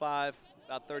 12-5,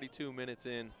 about 32 minutes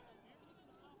in.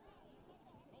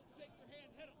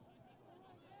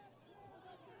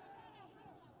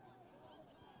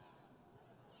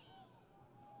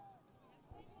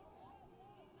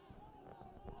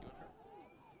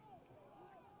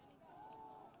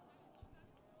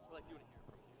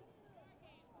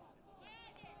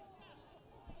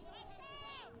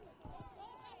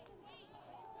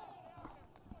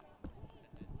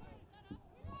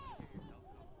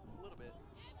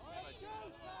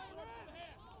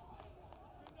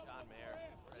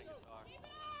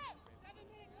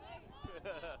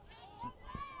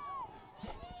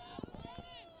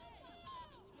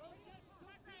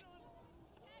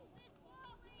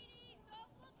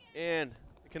 And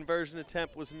the conversion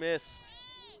attempt was missed.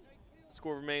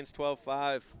 Score remains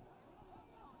 12-5.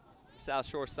 South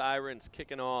Shore Sirens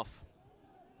kicking off.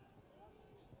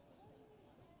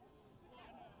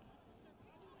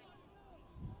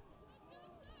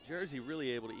 Jersey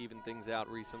really able to even things out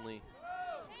recently.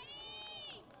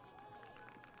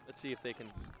 Let's see if they can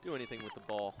do anything with the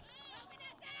ball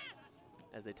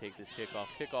as they take this kickoff.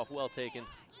 Kickoff well taken.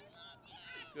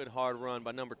 Good hard run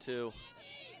by number 2.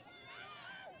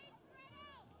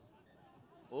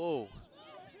 Oh,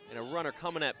 and a runner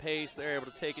coming at pace. They're able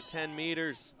to take it 10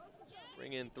 meters,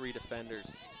 bring in 3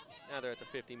 defenders. Now they're at the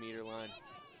 50-meter line.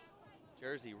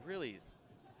 Jersey really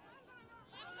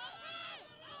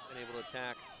been able to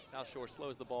attack. South Shore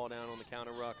slows the ball down on the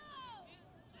counter ruck.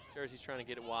 Jersey's trying to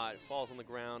get it wide, falls on the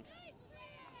ground.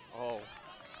 Oh,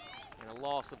 and a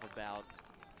loss of about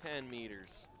 10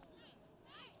 meters.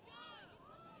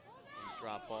 And the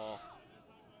drop ball.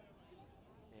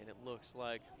 And it looks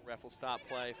like ref will stop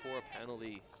play for a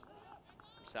penalty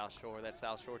from South Shore. That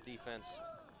South Shore defense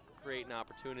creating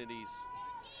opportunities.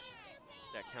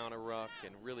 That counter ruck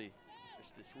and really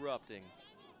just disrupting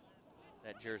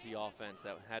that Jersey offense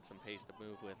that had some pace to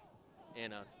move with.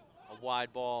 And a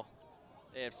wide ball.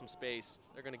 They have some space.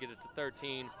 They're going to get it to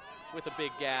 13 with a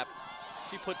big gap.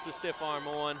 She puts the stiff arm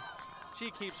on. She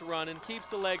keeps running,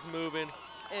 keeps the legs moving,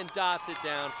 and dots it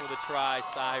down for the try,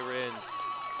 Sirens.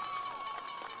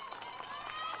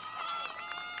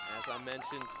 As I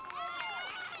mentioned,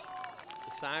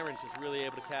 the Sirens is really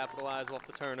able to capitalize off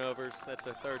the turnovers. That's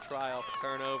their third try off a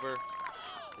turnover.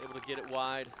 Able to get it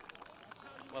wide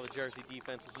while the Jersey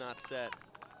defense was not set.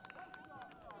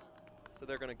 So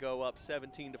they're going to go up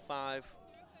 17-5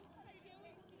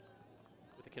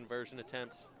 with the conversion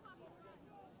attempts.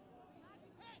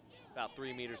 About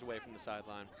 3 meters away from the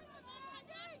sideline.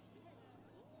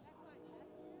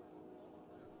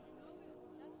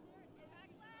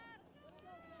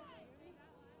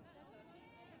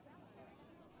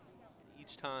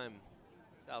 Each time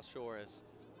South Shore has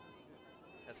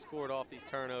scored off these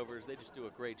turnovers, they just do a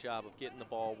great job of getting the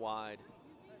ball wide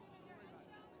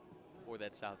before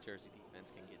that South Jersey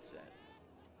defense can get set.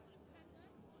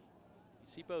 You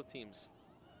see both teams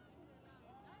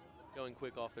going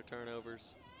quick off their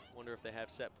turnovers. Wonder if they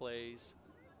have set plays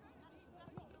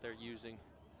that they're using.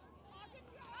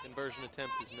 Conversion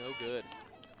attempt is no good.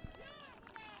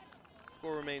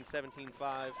 Score remains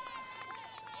 17-5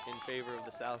 in favor of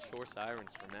the South Shore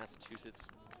Sirens from Massachusetts.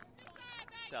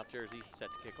 South Jersey set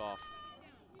to kick off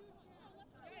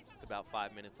with about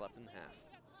 5 minutes left in the half.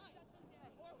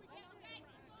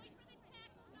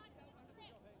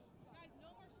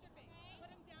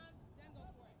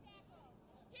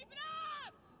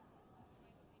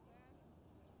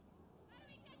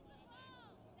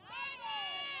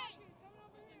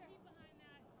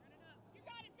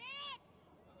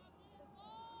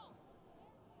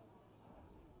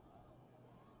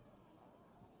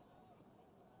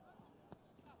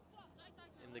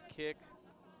 And the kick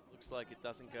looks like it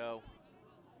doesn't go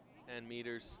 10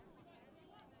 meters.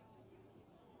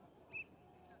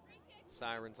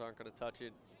 Sirens aren't going to touch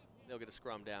it. They'll get a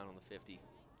scrum down on the 50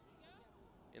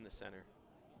 in the center.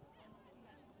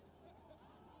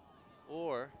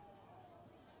 Or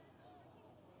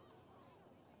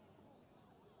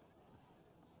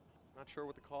not sure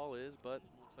what the call is, but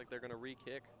looks like they're going to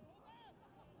re-kick.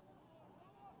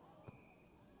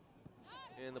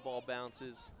 And the ball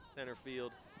bounces center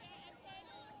field.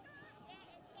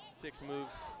 6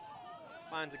 moves,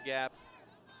 finds a gap.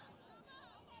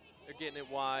 They're getting it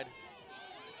wide.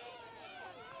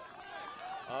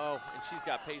 Oh, and she's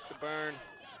got pace to burn.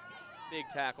 Big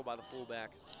tackle by the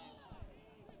fullback.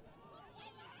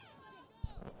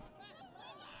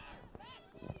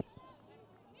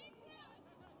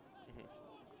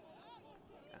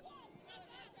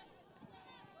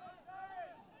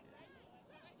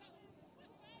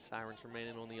 Sirens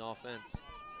remaining on the offense.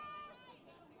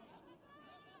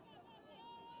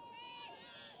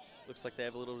 Looks like they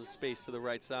have a little space to the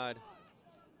right side.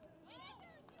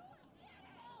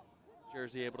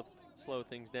 Jersey able to slow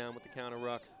things down with the counter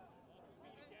ruck.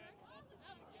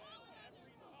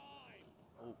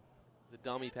 Oh, the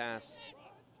dummy pass.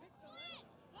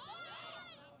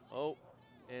 Oh,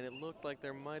 and it looked like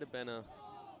there might have been a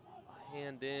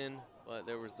hand in, but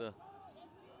there was the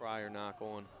prior knock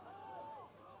on.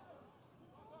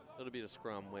 So it'll be the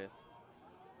scrum with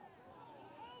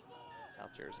South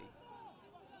Jersey.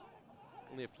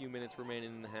 Only a few minutes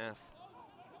remaining in the half.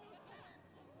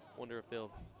 Wonder if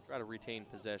they'll try to retain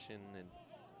possession and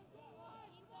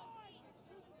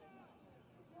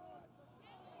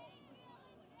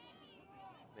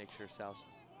make sure South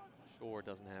Shore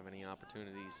doesn't have any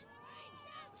opportunities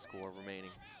to score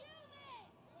remaining.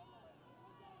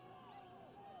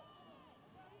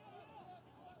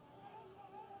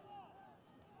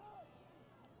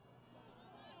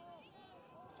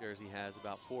 Jersey has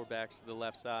about 4 backs to the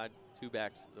left side, 2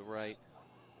 backs to the right.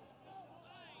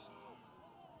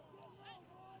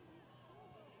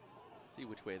 See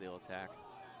which way they'll attack.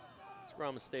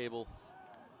 Scrum is stable.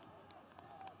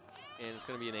 And it's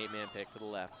going to be an 8-man pick to the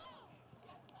left.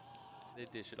 They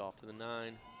dish it off to the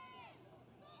 9.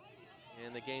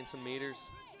 And they gain some meters.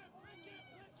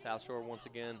 South Shore once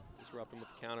again disrupting with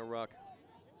the counter ruck.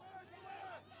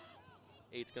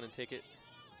 8's going to take it,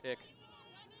 pick.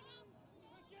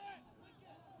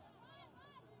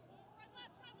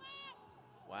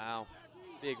 Wow,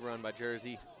 big run by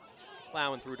Jersey.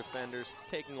 Plowing through defenders,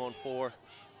 taking on 4.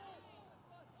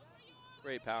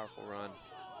 Great, powerful run.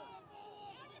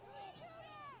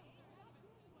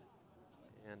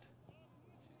 And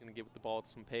she's gonna get with the ball with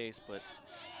some pace, but,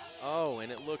 oh,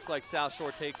 and it looks like South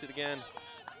Shore takes it again.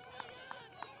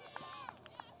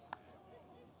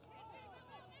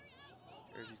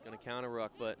 Jersey's gonna counter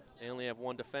ruck, but they only have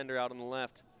 1 defender out on the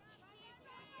left.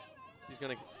 She's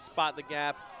gonna spot the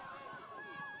gap,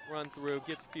 run through,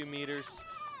 gets a few meters.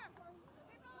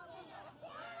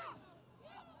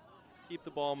 Keep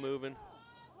the ball moving.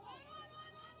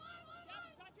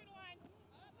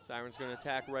 Siren's going to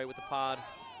attack right with the pod.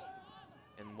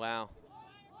 And wow,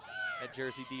 that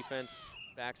Jersey defense,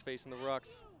 backs facing the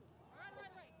rucks.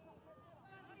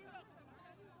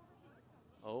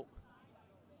 Oh.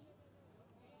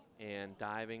 And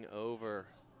diving over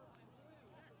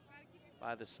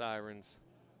by the Sirens.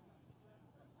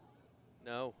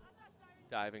 No,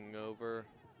 diving over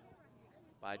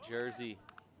by Jersey.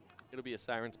 It'll be a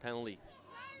Sirens penalty.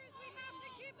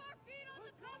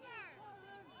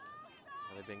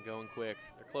 Well, they've been going quick.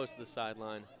 They're close to the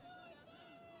sideline.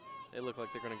 They look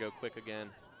like they're going to go quick again.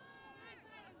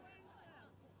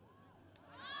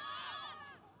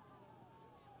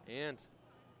 And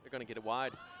they're going to get it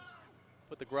wide.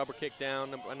 Put the grubber kick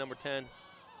down, number 10.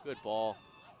 Good ball.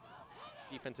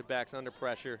 Defensive backs under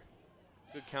pressure.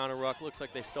 Good counter ruck. Looks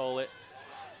like they stole it.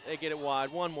 They get it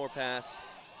wide. One more pass.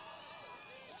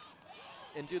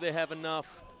 And do they have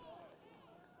enough?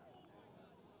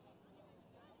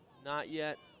 Not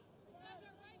yet.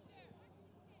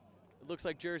 It looks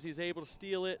like Jersey's able to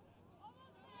steal it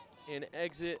and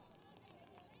exit.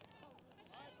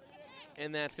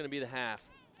 And that's going to be the half.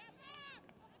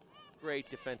 Great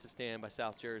defensive stand by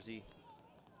South Jersey.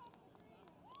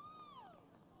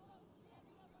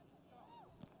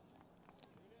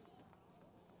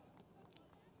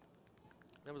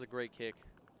 That was a great kick.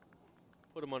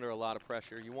 Put them under a lot of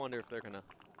pressure. You wonder if they're going to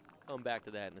come back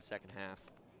to that in the second half.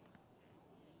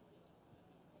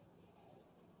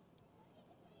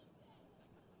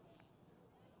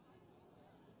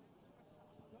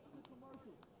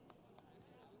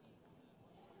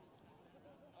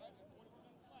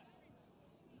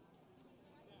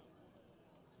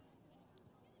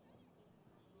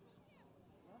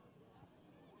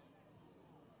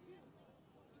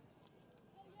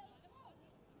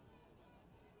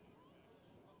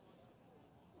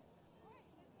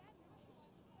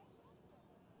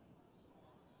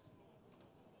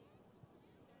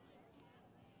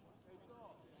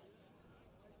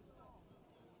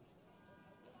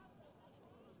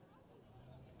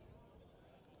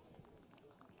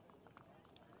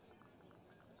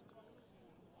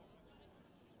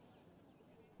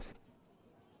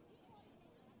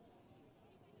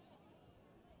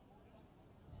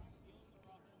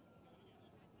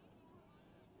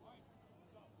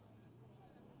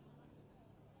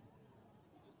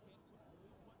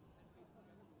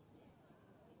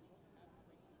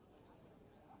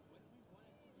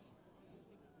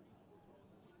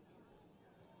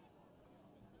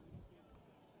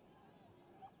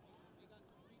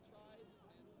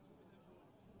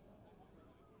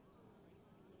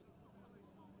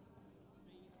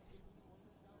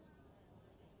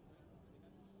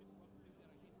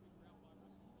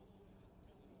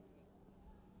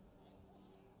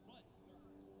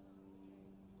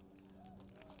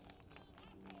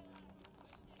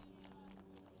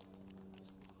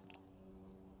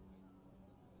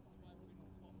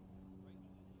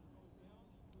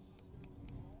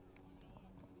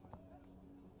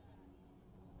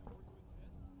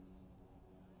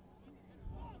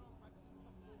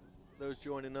 Those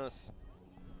joining us,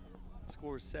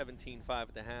 score is 17-5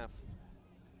 at the half.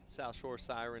 South Shore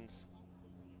Sirens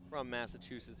from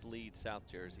Massachusetts lead South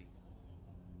Jersey,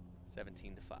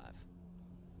 17-5.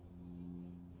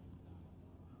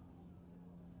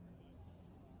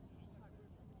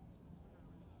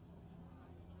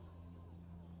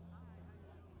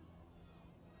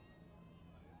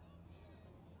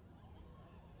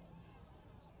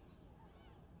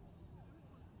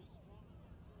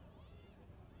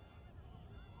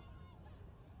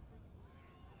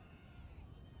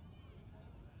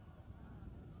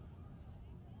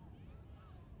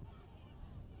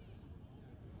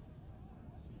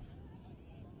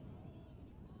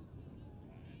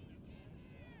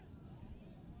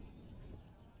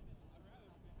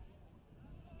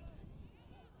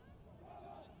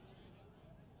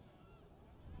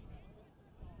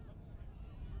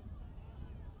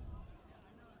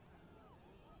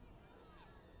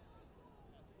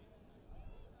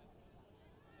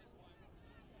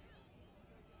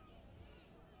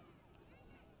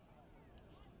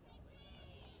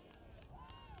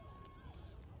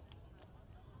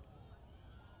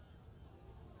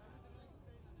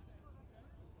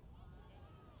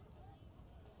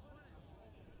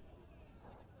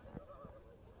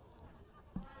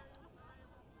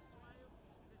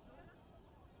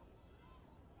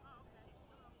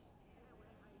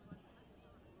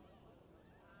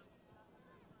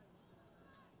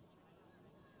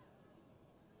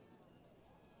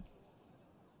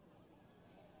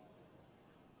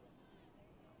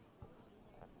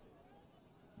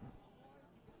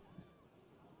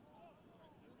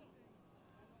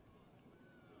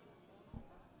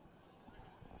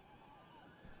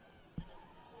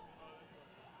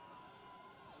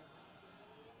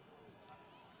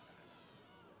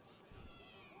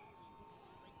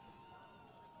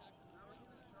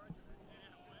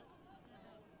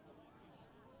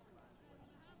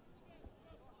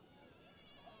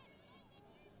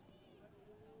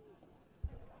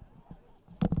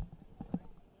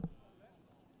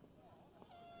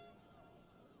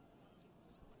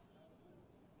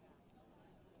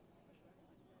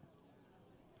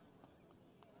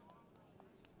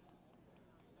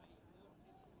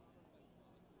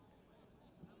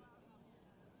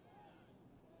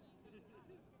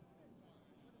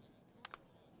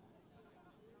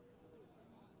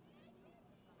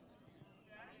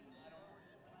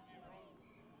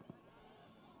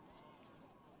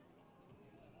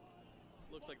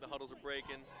 Looks like the huddles are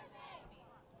breaking.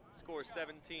 Score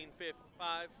 17-5.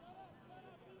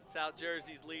 South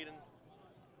Jersey's leading.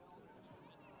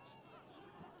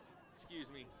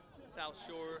 Excuse me. South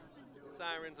Shore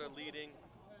Sirens are leading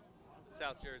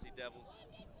South Jersey Devils.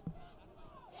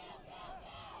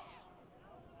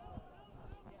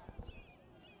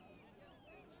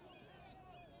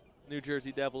 New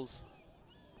Jersey Devils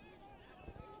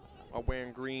are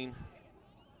wearing green.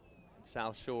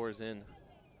 South Shore is in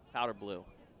powder blue.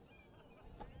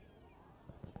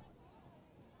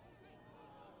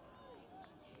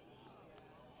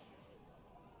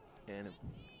 And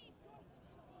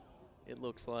it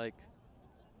looks like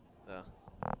the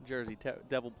Jersey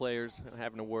Devil players are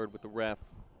having a word with the ref,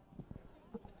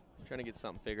 trying to get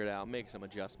something figured out, make some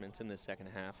adjustments in the second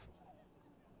half.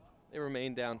 They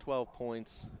remain down 12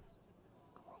 points.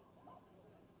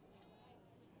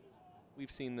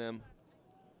 We've seen them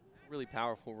really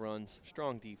powerful runs,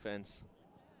 strong defense.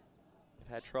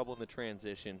 They've had trouble in the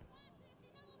transition,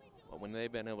 but when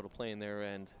they've been able to play in their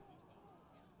end,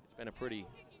 it's been a pretty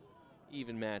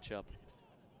even matchup.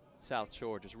 South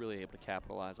Shore just really able to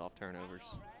capitalize off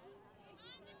turnovers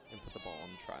and put the ball on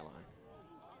the try line.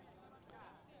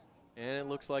 And it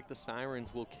looks like the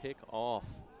Sirens will kick off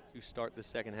to start the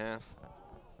second half.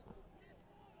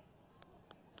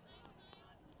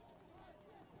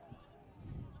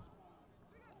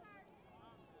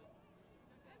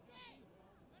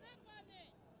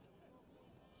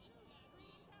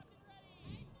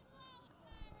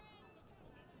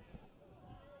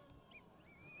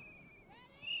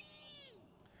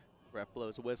 Ref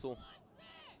blows a whistle.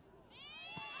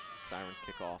 Sirens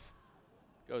kick off.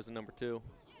 Goes to number 2.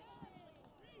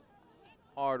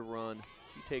 Hard run.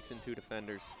 She takes in 2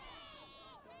 defenders.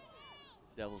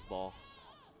 Devils ball.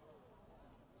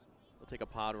 They'll take a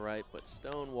pod right, but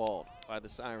stonewalled by the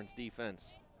Sirens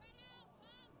defense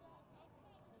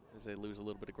as they lose a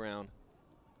little bit of ground.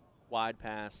 Wide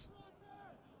pass.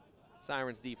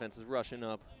 Sirens defense is rushing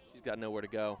up. She's got nowhere to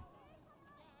go,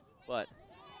 but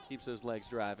keeps those legs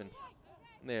driving,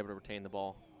 and they're able to retain the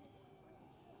ball.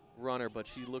 Runner, but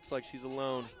she looks like she's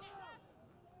alone,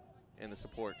 and the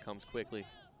support comes quickly.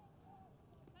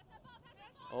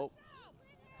 Oh,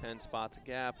 10 spots a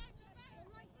gap.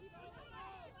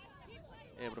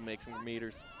 Able to make some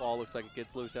meters. Ball looks like it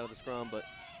gets loose out of the scrum, but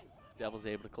Devils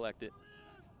able to collect it.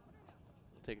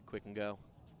 Take it quick and go.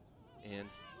 And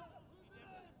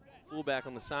fullback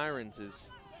on the Sirens is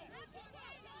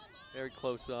very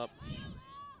close up.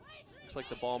 Looks like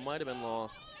the ball might have been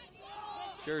lost.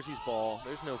 Jersey's ball.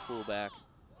 There's no fullback.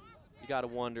 You got to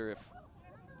wonder if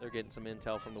they're getting some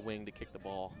intel from the wing to kick the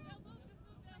ball.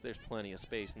 There's plenty of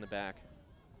space in the back.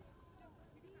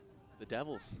 The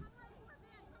Devils,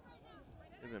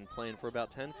 they've been playing for about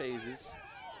 10 phases.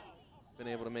 Been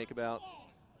able to make about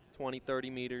 20, 30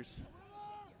 meters.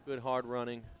 Good hard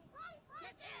running.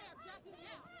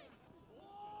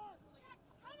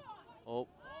 Oh,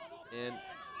 and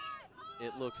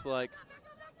it looks like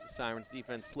the Sirens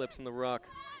defense slips in the ruck.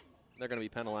 They're going to be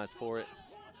penalized for it.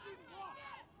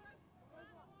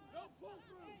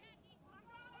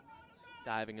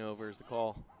 Diving over is the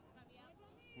call.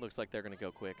 Looks like they're going to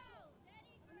go quick.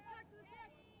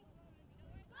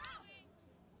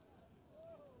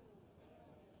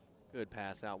 Good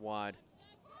pass out wide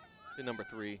to number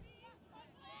 3.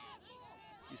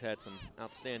 She's had some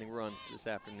outstanding runs this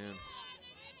afternoon.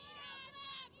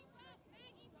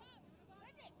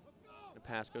 The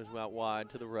pass goes out wide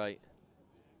to the right.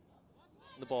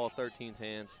 The ball at 13's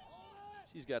hands.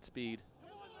 She's got speed.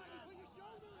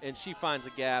 And she finds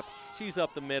a gap. She's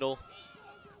up the middle.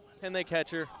 Can they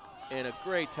catch her? And a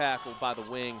great tackle by the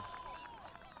wing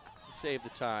to save the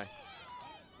tie.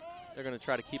 They're going to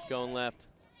try to keep going left.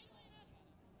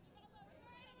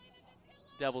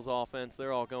 Devils offense,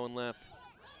 they're all going left.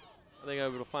 Are they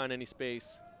able to find any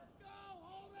space?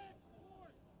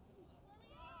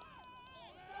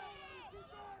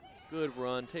 Good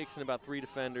run, takes in about 3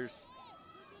 defenders.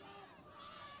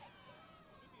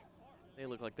 They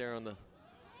look like they're on the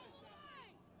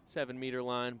 7-meter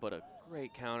line, but a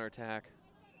great counterattack.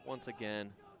 Once again,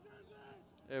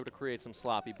 they're able to create some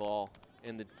sloppy ball,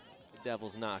 and the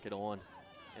Devils knock it on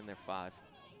in their 5.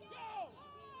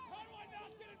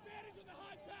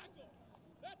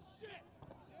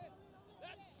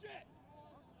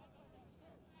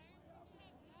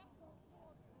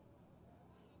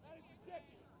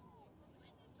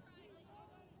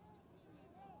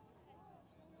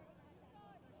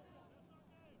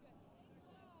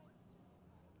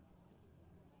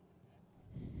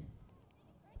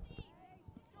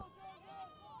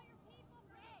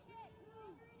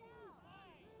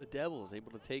 The Devils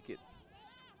able to take it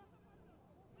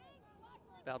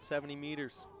About 70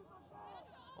 meters,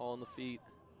 all on the feet.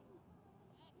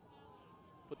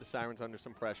 Put the Sirens under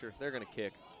some pressure. They're gonna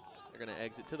kick. They're gonna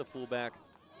exit to the fullback.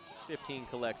 15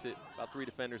 collects it, about 3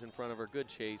 defenders in front of her, good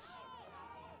chase.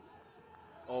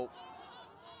 Oh,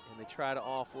 and they try to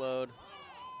offload.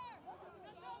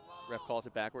 Ref calls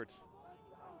it backwards.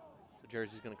 So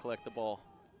Jersey's gonna collect the ball.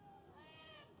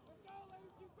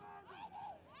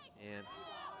 And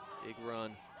big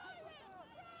run.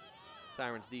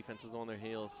 Sirens defense is on their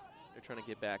heels. They're trying to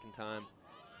get back in time.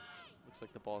 Looks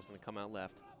like the ball's gonna come out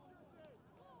left.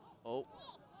 Oh,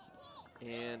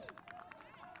 and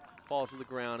falls to the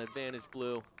ground, advantage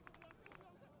blue.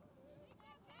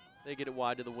 They get it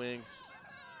wide to the wing.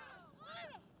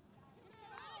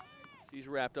 She's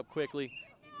wrapped up quickly.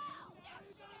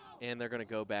 And they're gonna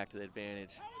go back to the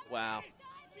advantage. Wow.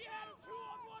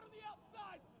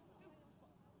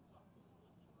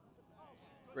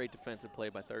 Great defensive play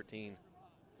by 13.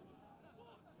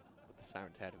 But the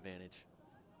Sirens had advantage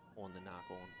on the knock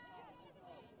on.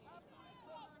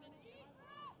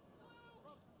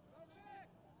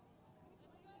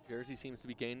 Jersey seems to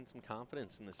be gaining some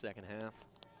confidence in the second half.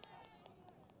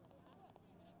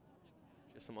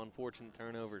 Just some unfortunate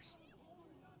turnovers.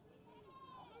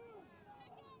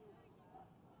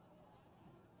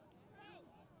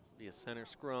 Be a center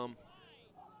scrum.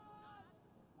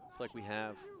 Looks like we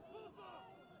have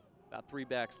about 3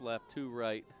 backs left, 2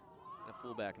 right, and a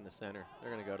fullback in the center. They're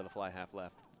gonna go to the fly half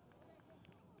left.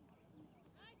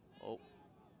 Oh,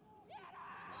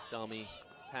 dummy,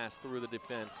 pass through the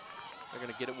defense. They're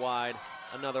gonna get it wide,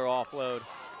 another offload.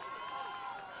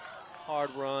 Hard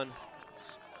run,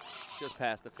 just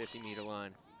past the 50-meter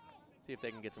line. See if they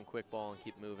can get some quick ball and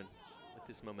keep moving with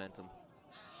this momentum.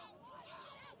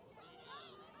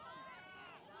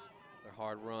 Their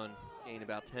hard run, gain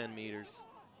about 10 meters.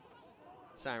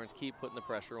 Sirens keep putting the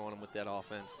pressure on them with that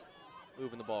offense,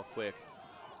 moving the ball quick,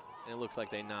 and it looks like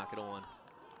they knock it on.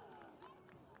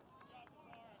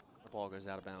 The ball goes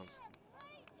out of bounds.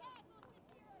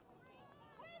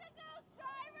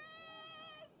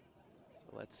 So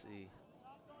let's see.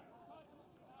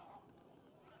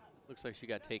 Looks like she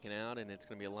got taken out, and it's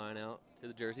going to be a line out to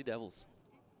the Jersey Devils.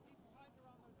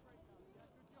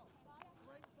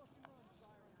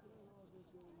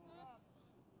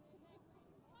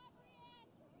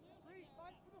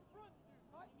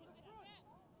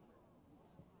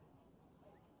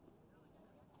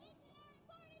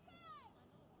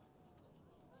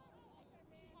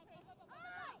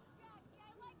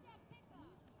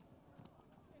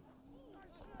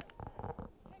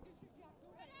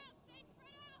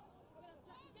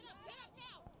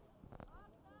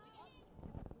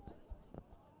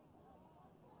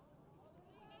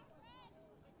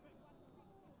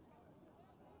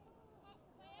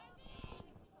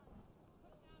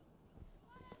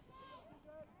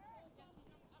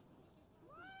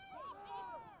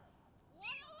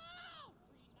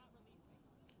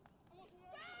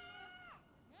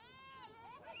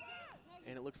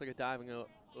 And it looks like a diving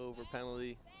over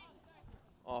penalty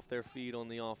off their feet on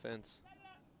the offense.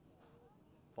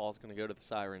 Ball's going to go to the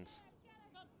Sirens.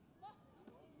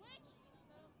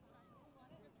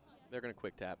 They're going to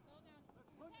quick tap.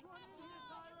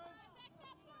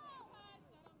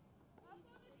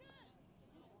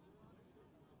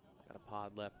 Got a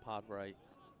pod left, pod right.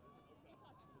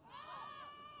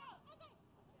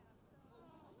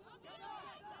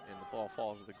 And the ball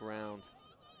falls to the ground.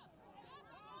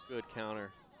 Good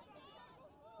counter.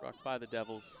 Rucked by the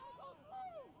Devils.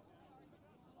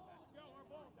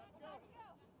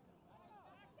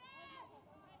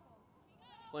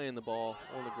 Playing the ball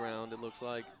on the ground, it looks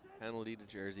like. Penalty to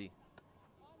Jersey.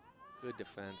 Good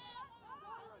defense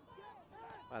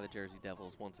by the Jersey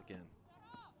Devils once again.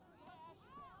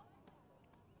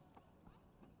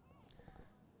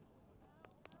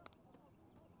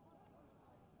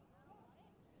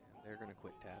 And they're going to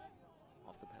quick tap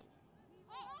off the penalty.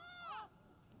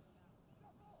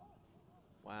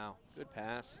 Wow, good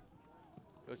pass.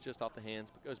 Goes just off the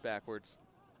hands, but goes backwards.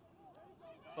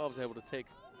 12's able to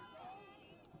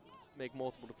make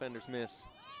multiple defenders miss.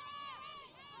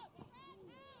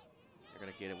 They're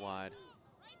going to get it wide.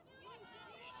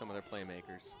 Some of their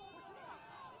playmakers.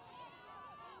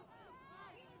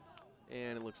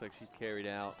 And it looks like she's carried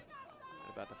out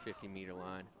at about the 50-meter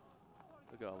line.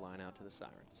 We'll go a line out to the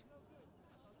Sirens.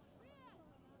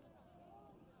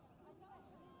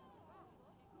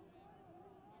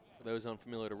 For those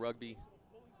unfamiliar to rugby,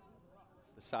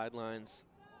 the sidelines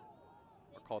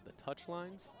are called the touch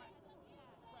lines.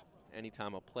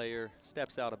 Anytime a player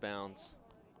steps out of bounds,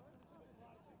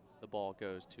 the ball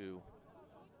goes to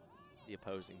the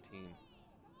opposing team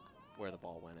where the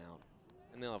ball went out.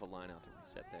 And they'll have a line out to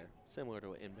reset there, similar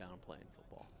to an inbound play in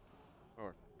football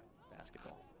or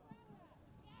basketball.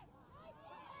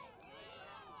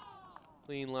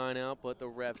 Clean line out, but the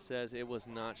ref says it was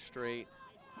not straight.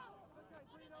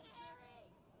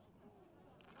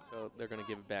 So they're going to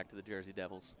give it back to the Jersey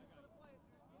Devils.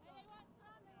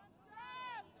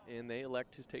 And they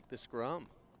elect to take the scrum.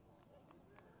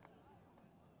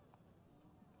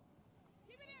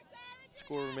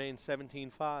 Score remains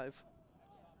 17-5.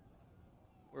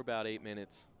 We're about 8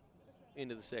 minutes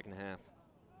into the second half.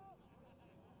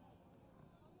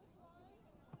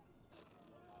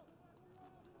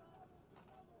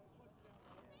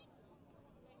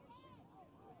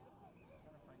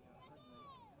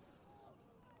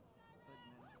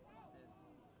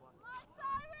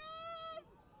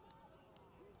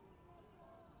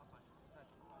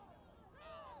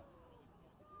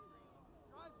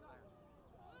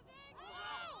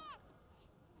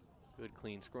 Good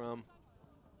clean scrum.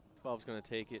 12's going to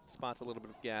take it, spots a little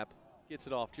bit of gap, gets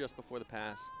it off just before the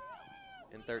pass,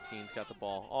 and 13's got the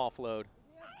ball. Offload.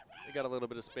 They got a little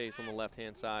bit of space on the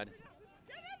left-hand side.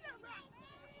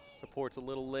 Support's a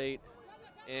little late,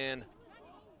 and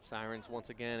Sirens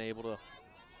once again able to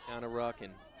counter ruck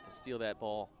and steal that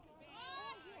ball.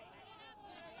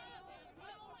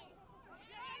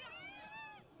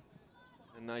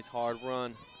 A nice hard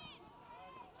run.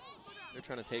 They're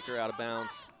trying to take her out of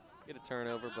bounds. Get a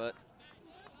turnover, but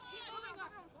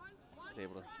is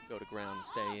able to go to ground and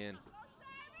stay in.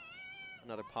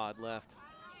 Another pod left.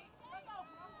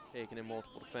 Taking in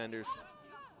multiple defenders.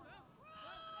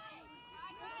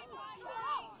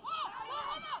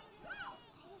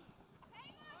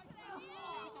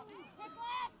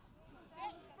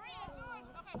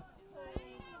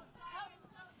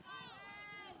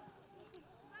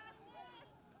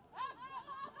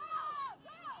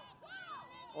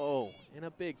 Oh, and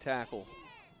a big tackle.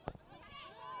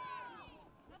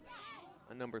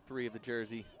 A number 3 of the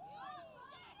jersey.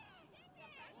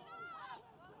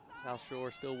 South Shore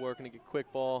still working to get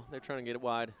quick ball. They're trying to get it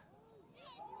wide.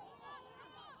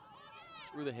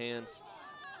 Through the hands.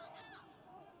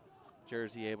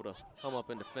 Jersey able to come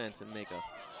up in defense and make a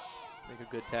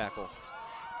good tackle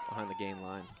behind the gain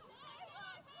line.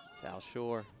 South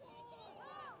Shore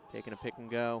taking a pick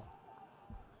and go.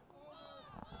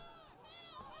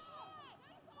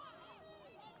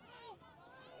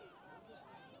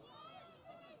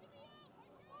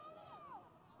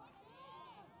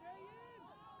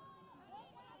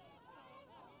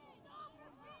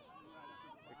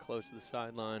 Close to the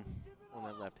sideline on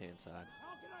that left-hand side.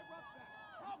 How can I ruck that?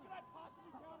 How can I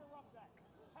possibly counter ruck that?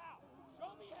 How?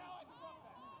 Show me how I can ruck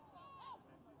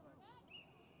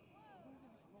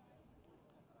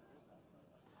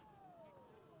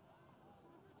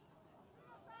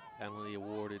that. Penalty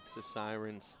awarded to the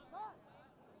Sirens.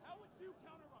 How would you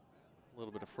counter ruck that? A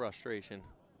little bit of frustration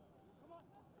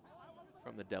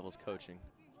from the Devils coaching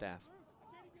staff.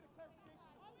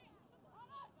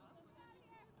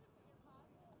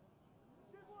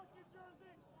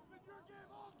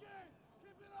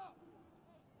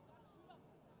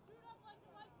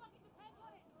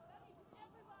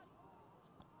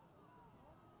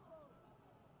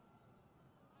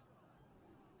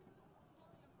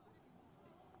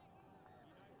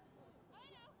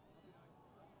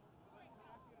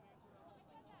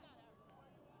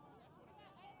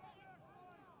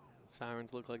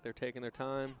 Sirens look like they're taking their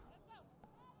time.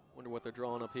 Wonder what they're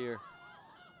drawing up here.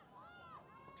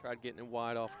 Tried getting it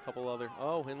wide off a couple other.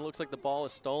 Oh, and it looks like the ball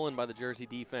is stolen by the Jersey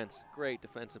defense. Great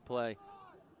defensive play.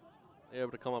 They're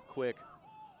able to come up quick.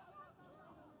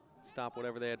 Stop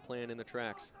whatever they had planned in the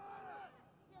tracks.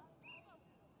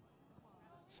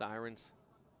 Sirens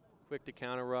quick to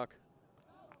counter ruck.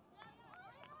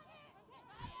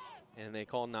 And they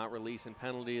call not release and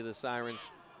penalty to the Sirens.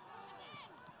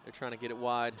 They're trying to get it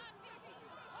wide.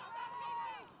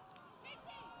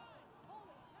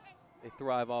 They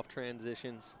thrive off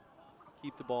transitions,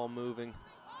 keep the ball moving.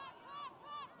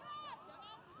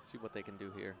 Let's see what they can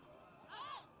do here.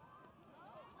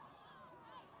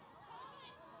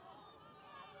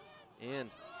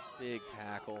 And big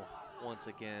tackle once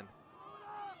again.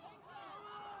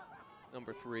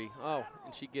 Number 3. Oh,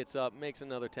 and she gets up, makes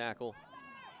another tackle.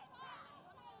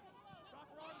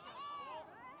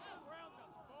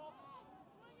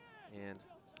 And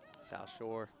South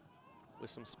Shore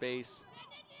with some space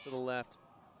to the left.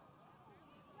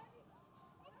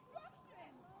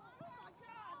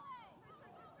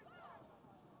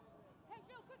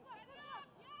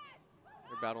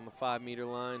 They're about on the 5-meter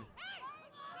line.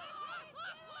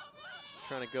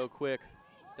 Trying to go quick,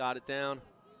 dot it down.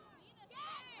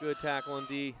 Good tackle on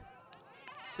D.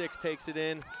 6 takes it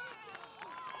in.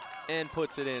 and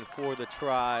puts it in for the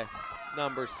try.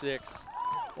 Number 6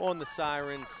 on the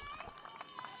Sirens.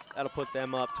 That'll put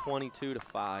them up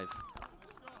 22-5.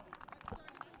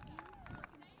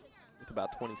 With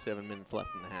about 27 minutes left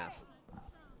in the half.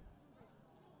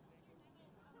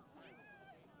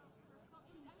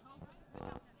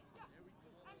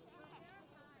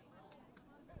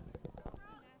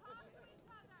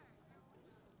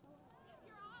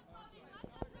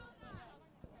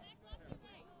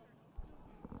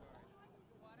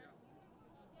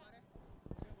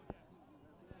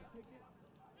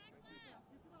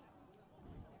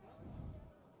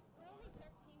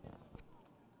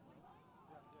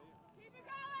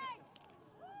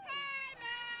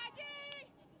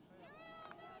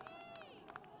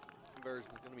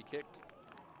 Conversion is going to be kicked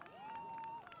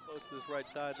close to this right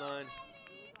sideline.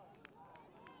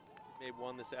 Made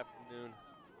one this afternoon.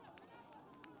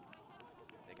 See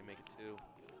if they can make it 2.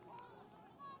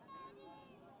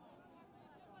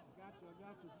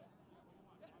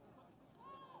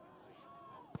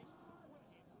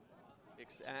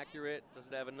 Kick's accurate. Does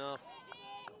it have enough?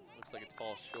 Looks like it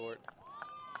falls short.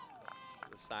 So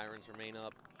the Sirens remain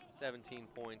up 17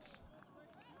 points.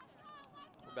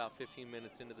 We're about 15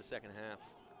 minutes into the second half.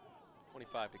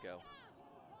 25 to go.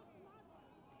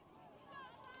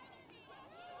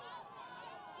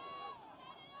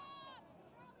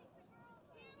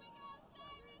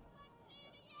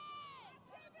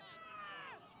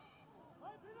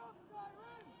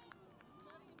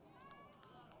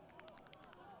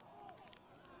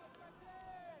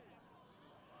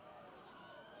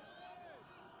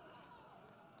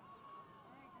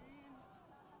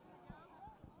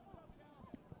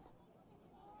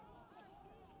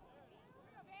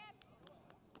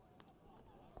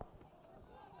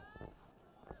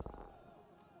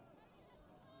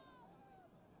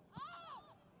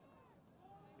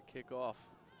 Kickoff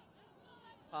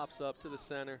pops up to the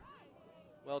center.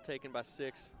 Well taken by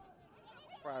 6th.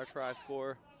 Prior try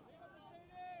scorer.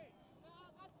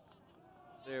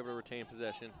 They're able to retain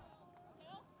possession.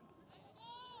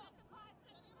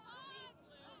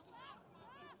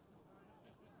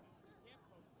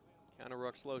 Counter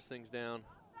ruck slows things down.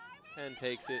 10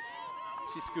 takes it.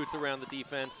 She scoots around the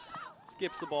defense.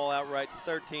 Skips the ball outright to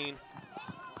 13.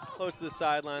 Close to the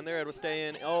sideline. They're able to stay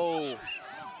in. Oh!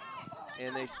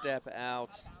 And they step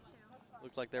out.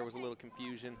 Looked like there was a little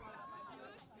confusion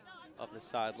up the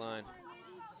sideline.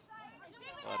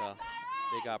 But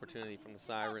big opportunity from the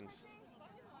Sirens.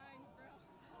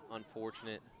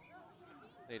 Unfortunate.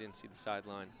 They didn't see the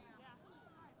sideline.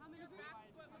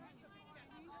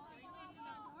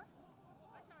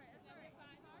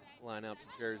 Line out to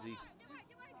Jersey.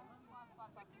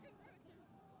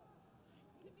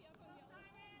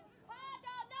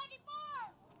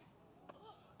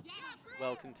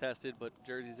 Well contested, but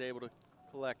Jersey's able to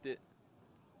collect it.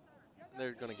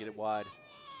 They're going to get it wide.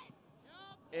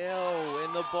 Ew,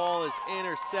 and the ball is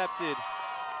intercepted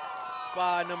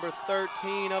by number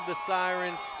 13 of the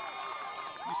Sirens.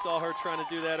 You saw her trying to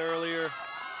do that earlier.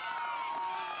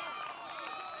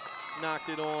 Knocked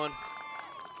it on.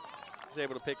 Was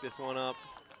able to pick this one up.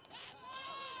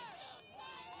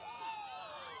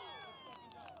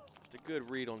 Just a good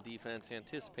read on defense,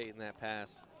 anticipating that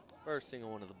pass, bursting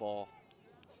onto the ball.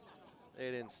 They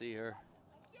didn't see her.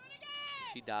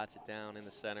 She dots it down in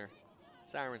the center.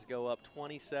 Sirens go up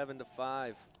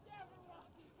 27-5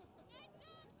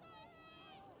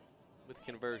 with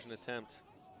conversion attempt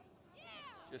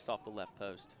just off the left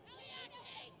post.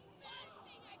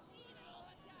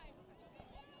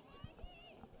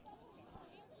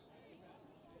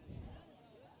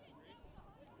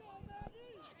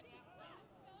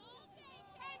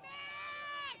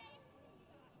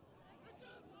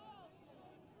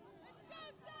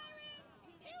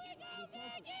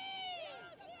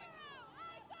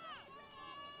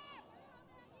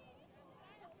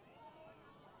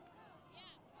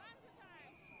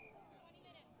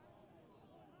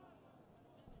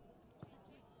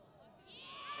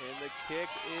 And the kick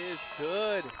is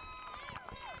good.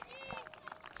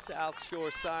 South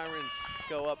Shore Sirens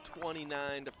go up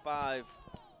 29-5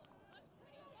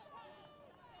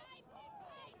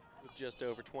 with just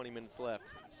over 20 minutes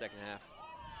left in the second half.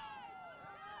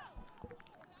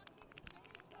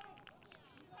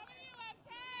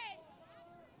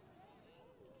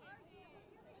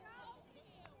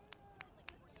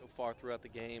 So far throughout the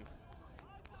game,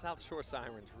 South Shore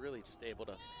Sirens really just able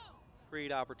to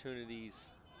create opportunities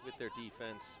with their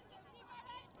defense.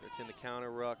 It's in the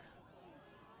counter ruck,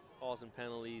 calls and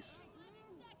penalties,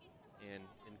 and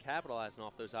capitalizing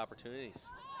off those opportunities.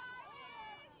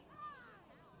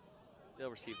 They'll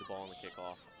receive the ball on the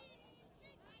kickoff.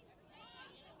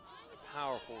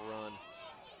 powerful run.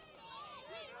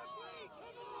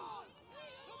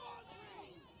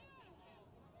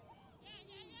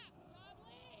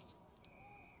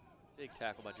 Big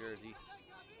tackle by Jersey.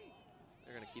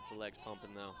 They're going to keep the legs pumping,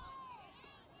 though.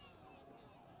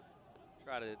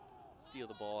 Try to steal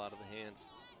the ball out of the hands.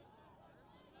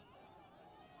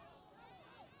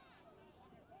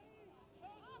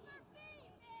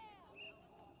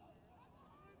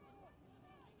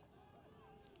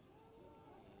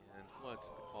 And what's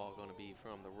the call going to be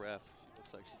from the ref? She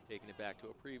looks like she's taking it back to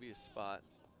a previous spot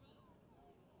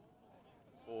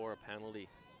for a penalty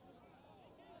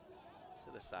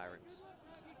to the Sirens.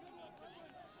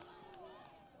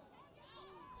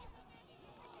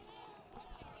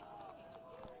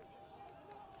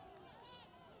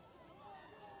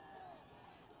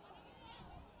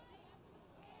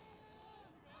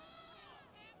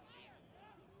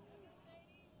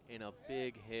 And a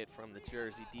big hit from the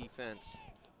Jersey defense.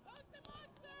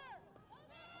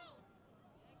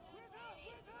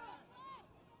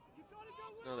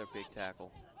 Another big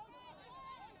tackle.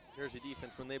 Jersey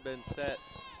defense, when they've been set,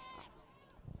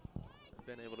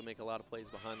 been able to make a lot of plays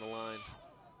behind the line,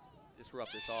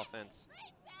 disrupt this offense.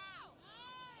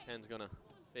 10's gonna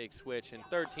fake switch, and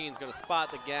 13's gonna spot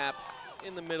the gap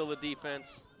in the middle of the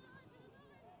defense.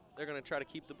 They're gonna try to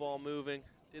keep the ball moving.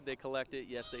 Did they collect it?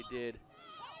 Yes, they did.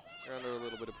 They're under a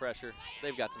little bit of pressure.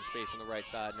 They've got some space on the right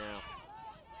side now.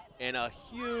 And a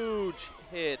huge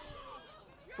hit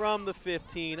from the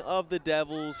 15 of the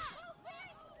Devils.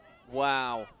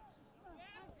 Wow.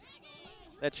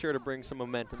 That's sure to bring some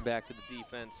momentum back to the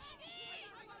defense.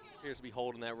 Appears to be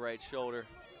holding that right shoulder,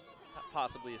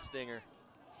 possibly a stinger.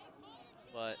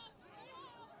 But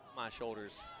my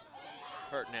shoulder's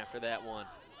hurting after that one.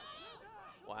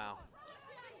 Wow.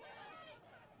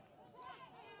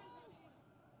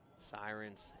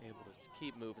 Sirens able to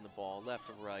keep moving the ball left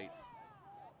to right.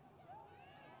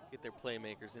 Get their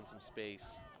playmakers in some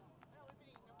space.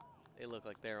 They look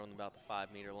like they're on about the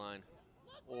 5-meter line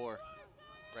or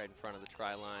right in front of the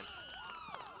try line.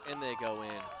 And they go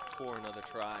in for another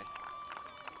try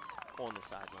on the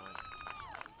sideline.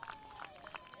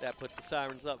 That puts the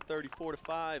Sirens up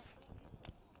 34-5.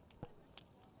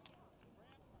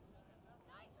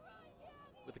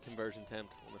 With a conversion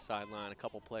attempt on the sideline, a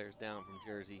couple players down from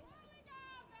Jersey.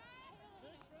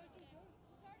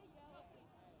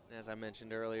 And as I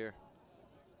mentioned earlier,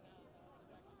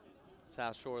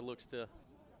 South Shore looks to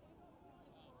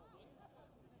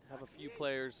have a few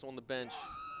players on the bench,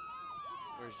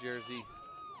 whereas Jersey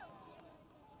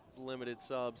has limited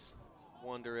subs.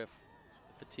 Wonder if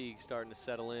the fatigue's starting to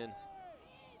settle in.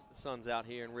 The sun's out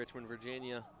here in Richmond,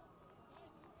 Virginia.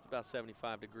 It's about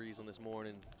 75 degrees on this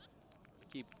morning.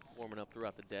 Keep warming up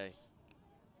throughout the day.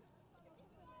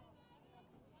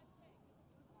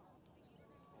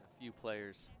 A few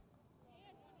players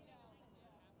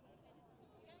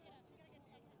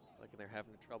like they're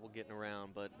having trouble getting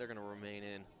around, but they're going to remain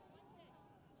in.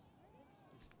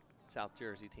 This South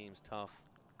Jersey team's tough.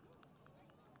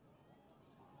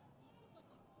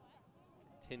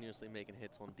 Continuously making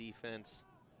hits on defense.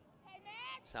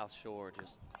 South Shore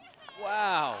just,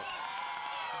 wow.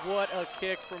 What a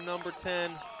kick from number 10.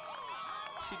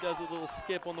 She does a little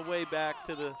skip on the way back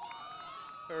to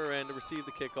her end to receive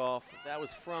the kickoff. That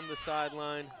was from the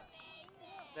sideline.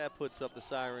 That puts up the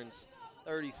Sirens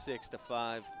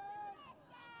 36-5.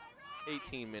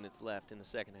 18 minutes left in the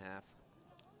second half.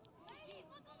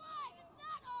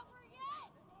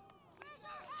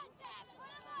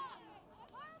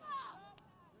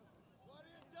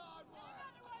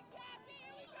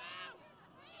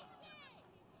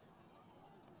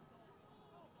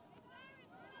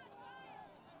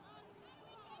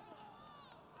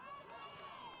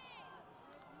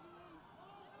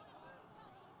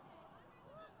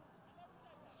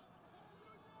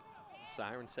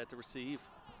 Siren set to receive.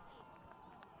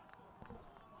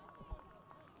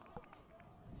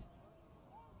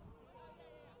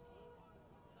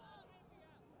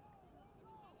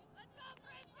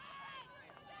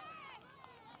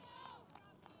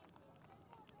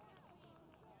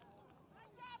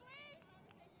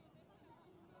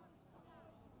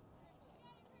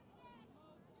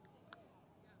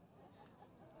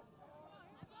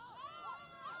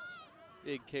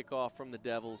 Big kickoff from the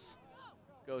Devils.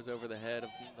 Goes over the head of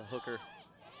the hooker,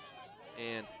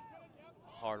 and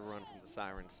hard run from the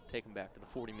Sirens. Take them back to the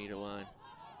 40-meter line.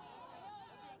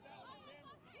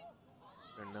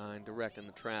 They're 9 directing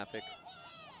the traffic.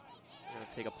 They're going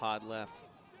to take a pod left,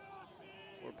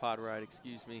 or pod right,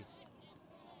 excuse me.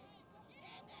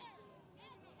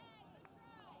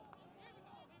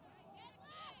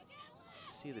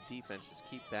 See the defense just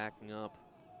keep backing up.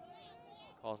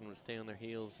 causing them to stay on their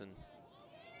heels. And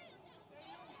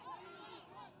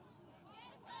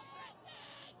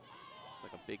it's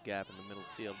like a big gap in the middle of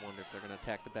the field. Wonder if they're going to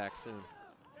attack the back soon.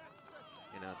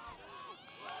 You know,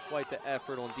 quite the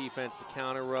effort on defense to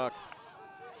counter ruck.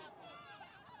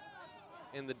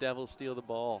 And the Devils steal the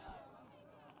ball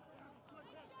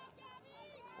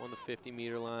on the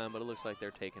 50-meter line, but it looks like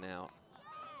they're taken out.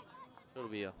 So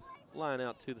it'll be a line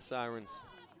out to the Sirens.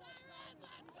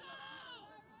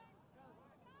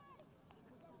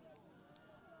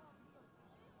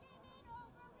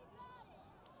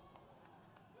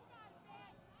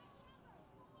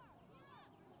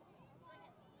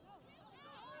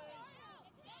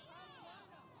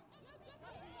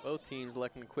 Both teams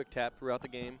electing quick tap throughout the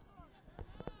game.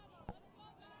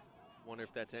 Wonder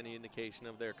if that's any indication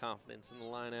of their confidence in the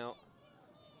line out.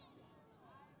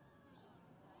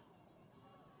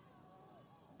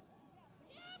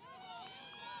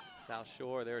 South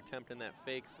Shore, they're attempting that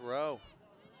fake throw.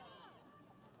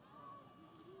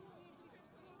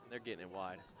 They're getting it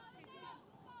wide.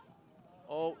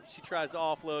 Oh, she tries to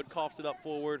offload, coughs it up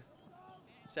forward.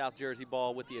 South Jersey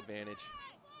ball with the advantage.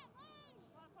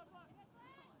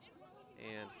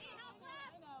 And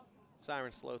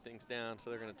Sirens slow things down, so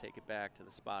they're going to take it back to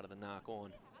the spot of the knock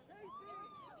on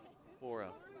for a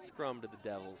scrum to the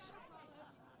Devils.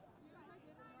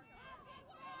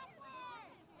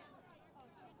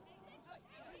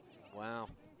 Wow.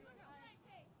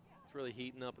 It's really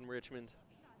heating up in Richmond.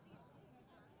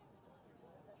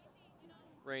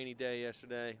 Rainy day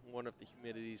yesterday. Wonder if the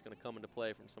humidity is going to come into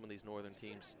play from some of these northern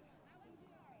teams.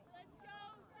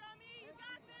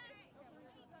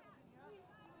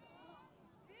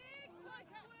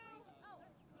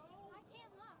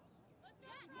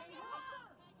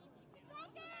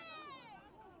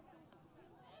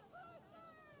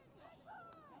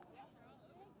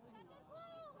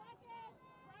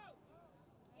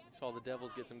 Saw the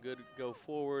Devils get some good go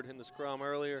forward in the scrum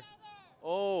earlier.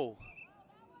 Oh!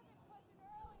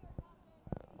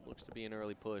 Looks to be an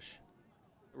early push.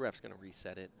 The ref's going to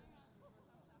reset it.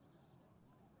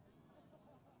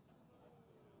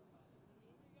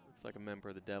 Looks like a member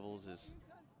of the Devils is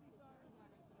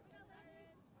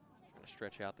trying to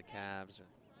stretch out the calves or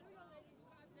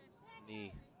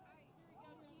knee.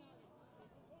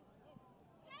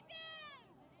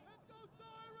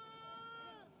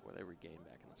 Before they regain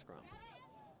back in the scrum.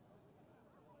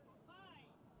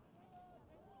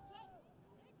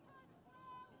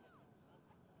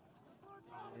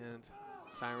 And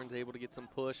Sirens able to get some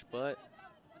push, but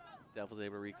Devils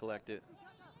able to recollect it.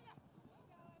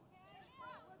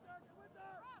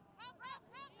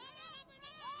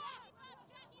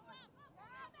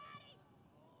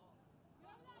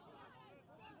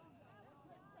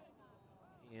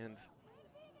 And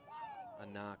a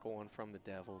knock on from the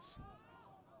Devils.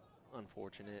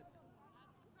 Unfortunate.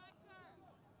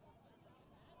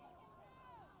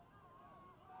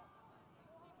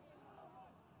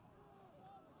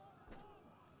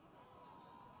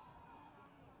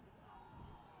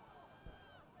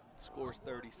 Scores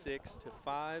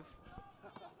 36-5.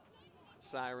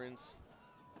 Sirens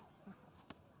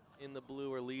in the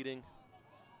blue are leading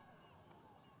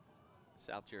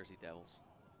South Jersey Devils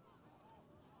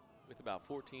with about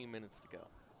 14 minutes to go.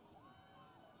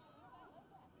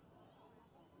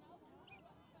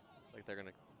 Looks like they're going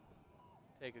to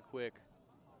take a quick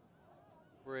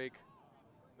break.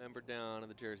 Member down of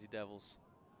the Jersey Devils.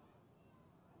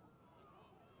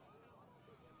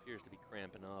 Appears to be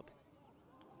cramping up.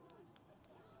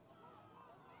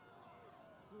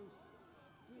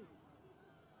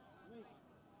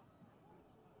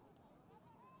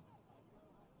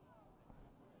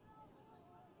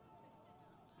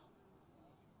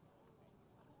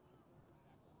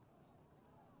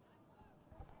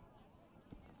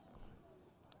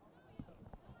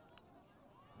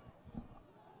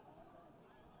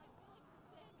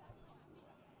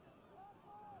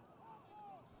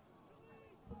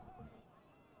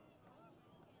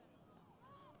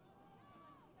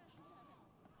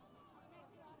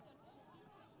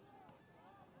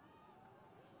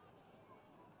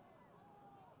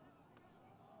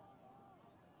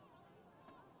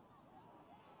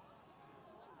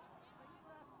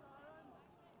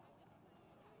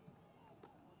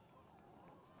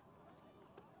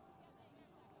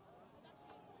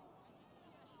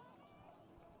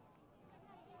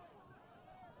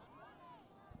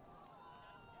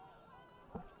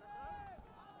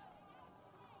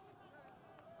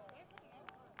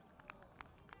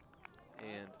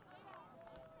 And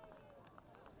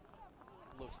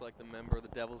looks like the member of the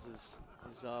Devils is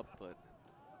up, but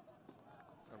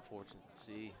it's unfortunate to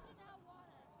see.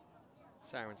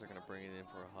 Sirens are going to bring it in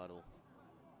for a huddle.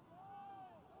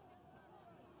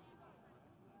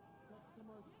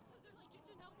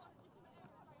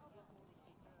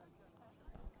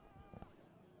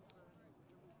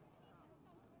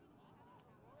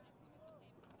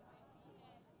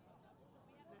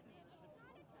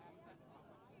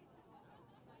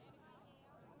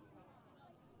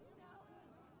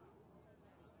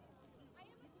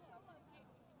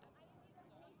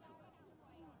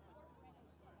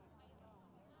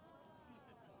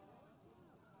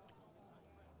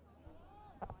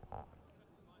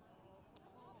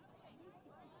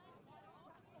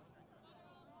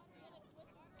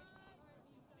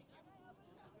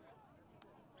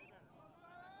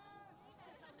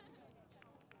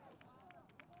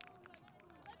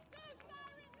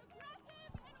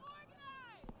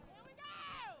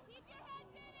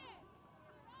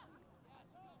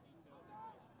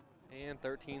 And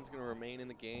 13's going to remain in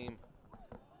the game.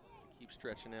 Keep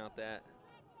stretching out that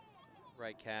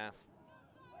right calf.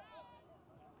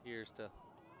 Appears to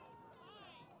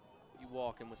be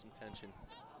walking with some tension.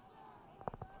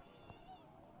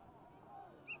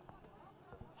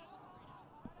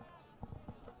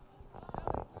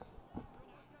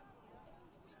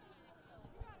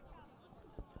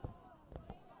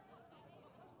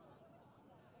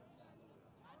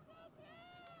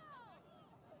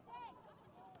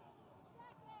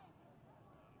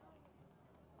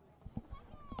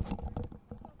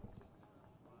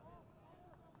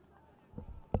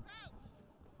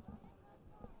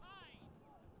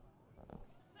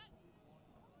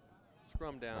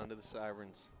 Scrum down to the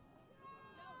Sirens.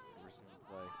 Resume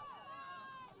play.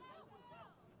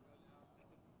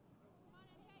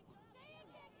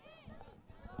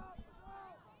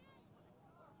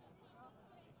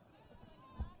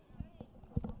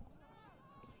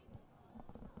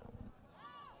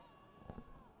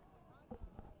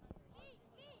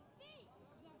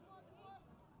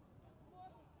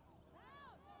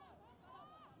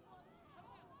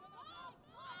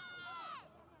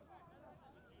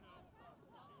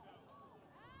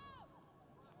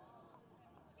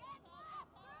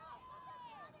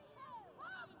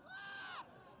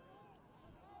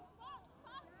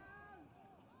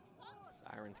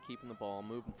 Sirens keeping the ball,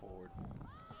 moving forward.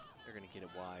 They're going to get it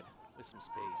wide with some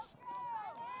space.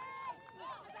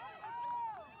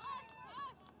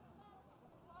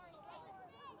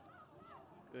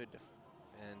 Good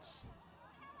defense.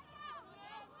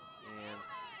 And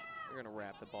they're going to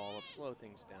wrap the ball up, slow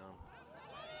things down.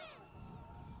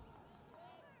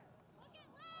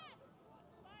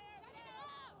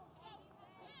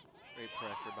 Great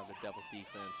pressure by the Devils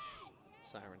defense.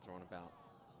 Sirens are on about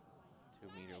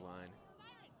 2-meter line.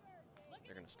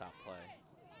 They're going to stop play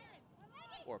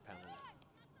or penalty.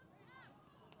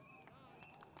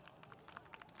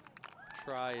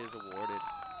 Try is awarded.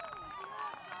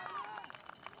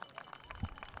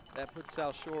 That puts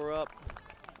South Shore up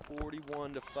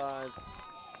 41-5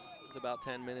 with about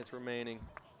 10 minutes remaining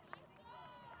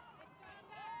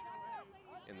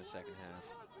in the second half.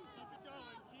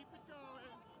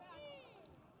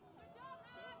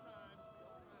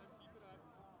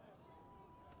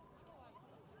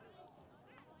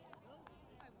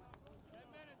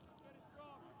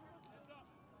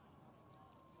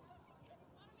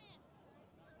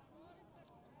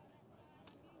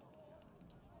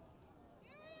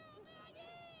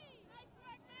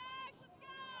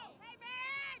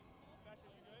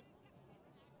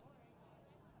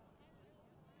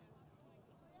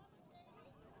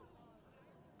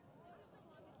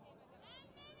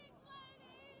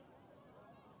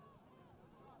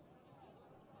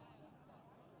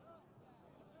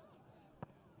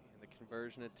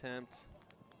 Conversion attempt.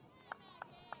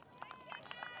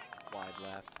 Wide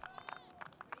left.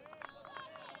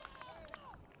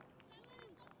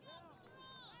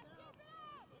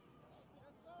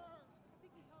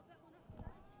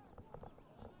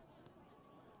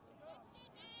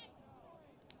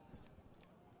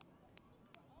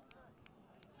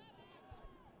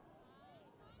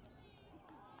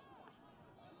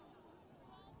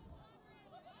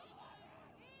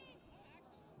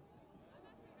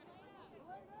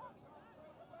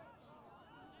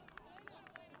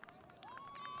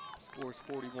 Scores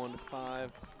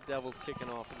 41-5. Devils kicking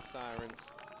off with the Sirens.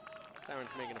 Sirens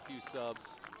making a few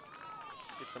subs.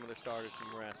 Get some of their starters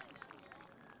some rest.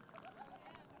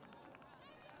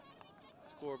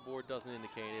 Scoreboard doesn't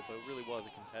indicate it, but it really was a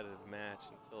competitive match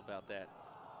until about that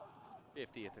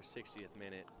 50th or 60th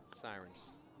minute.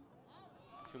 Sirens,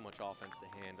 too much offense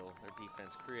to handle. Their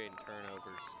defense creating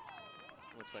turnovers.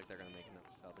 Looks like they're going to make another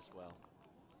sub as well.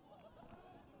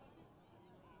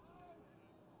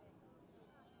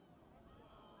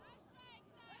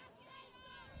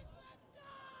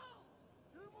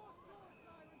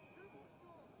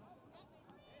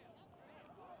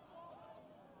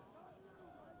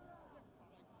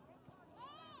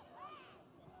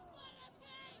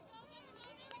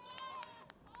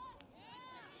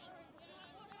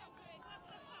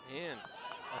 And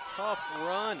a tough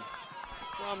run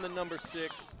from the number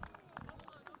 6.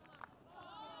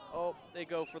 Oh, they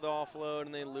go for the offload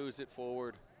and they lose it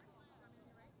forward.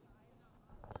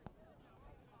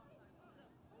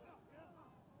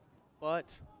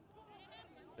 But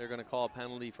they're going to call a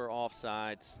penalty for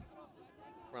offsides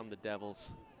from the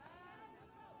Devils.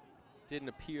 Didn't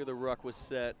appear the ruck was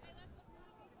set.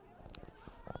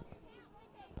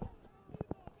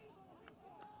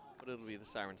 But it'll be the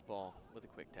Sirens' ball with a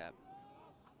quick tap.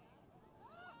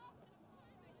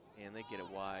 And they get it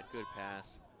wide. Good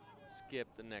pass. Skip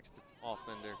the next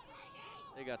offender.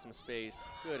 They got some space.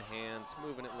 Good hands,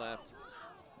 moving it left.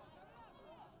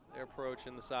 They're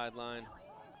approaching the sideline.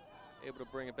 Able to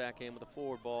bring it back in with a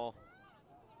forward ball.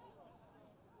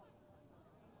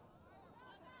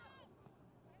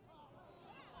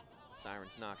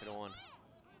 Sirens knock it on.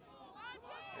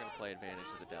 They're going to play advantage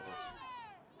of the Devils.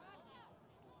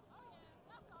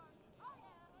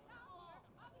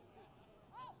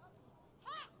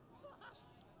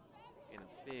 And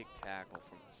a big tackle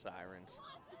from the Sirens.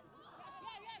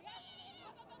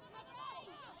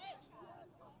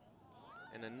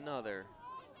 And another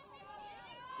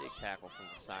big tackle from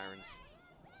the Sirens.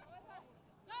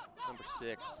 Number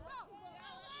 6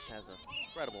 has an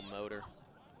incredible motor,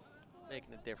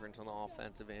 making a difference on the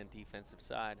offensive and defensive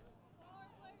side.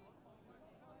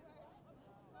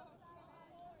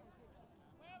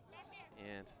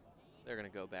 And they're going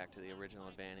to go back to the original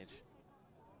advantage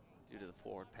due to the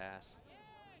forward pass.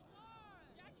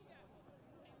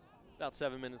 About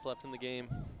 7 minutes left in the game.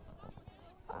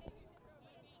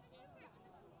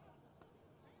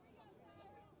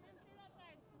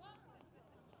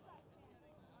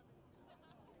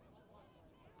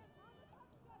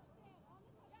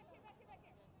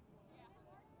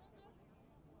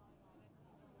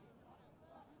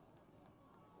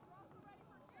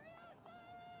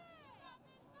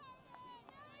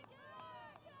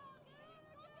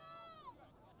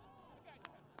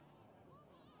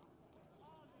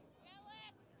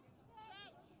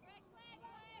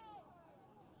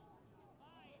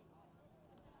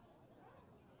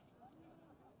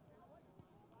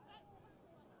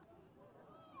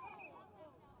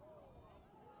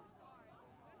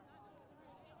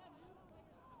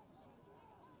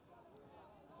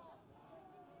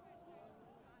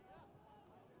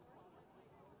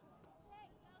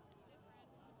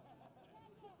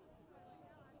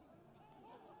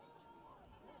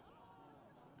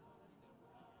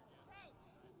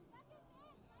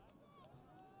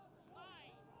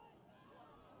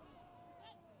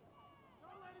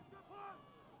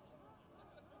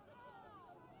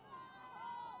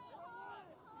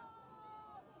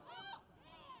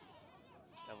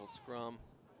 Devils scrum.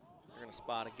 They're going to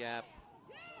spot a gap.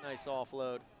 Nice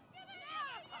offload.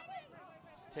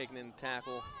 Just taking in the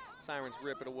tackle. Sirens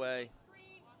rip it away.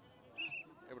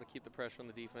 Able to keep the pressure on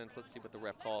the defense. Let's see what the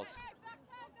ref calls.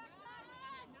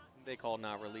 They call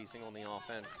not releasing on the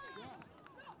offense.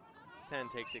 10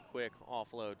 takes it quick,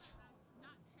 offloads.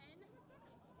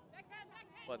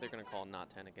 But they're going to call not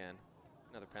 10 again.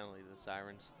 Another penalty to the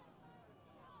Sirens.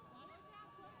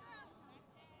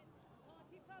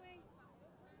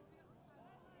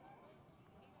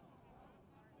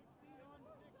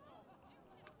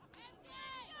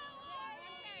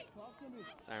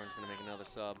 Sirens going to make another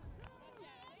sub.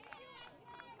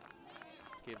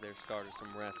 Give their starters some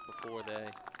rest before they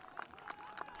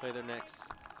play their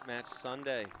next match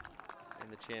Sunday in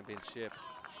the championship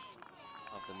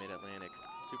of the Mid-Atlantic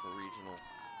Super Regional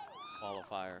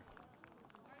qualifier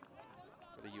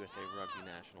for the USA Rugby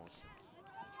Nationals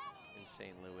in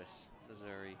St. Louis,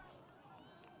 Missouri.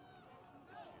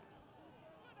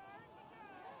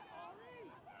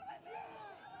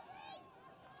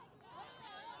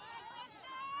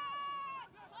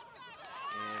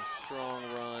 And strong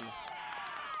run.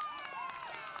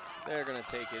 They're going to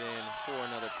take it in for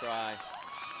another try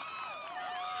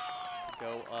to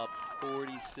go up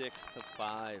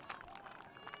 46-5.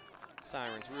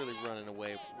 Sirens really running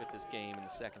away with this game in the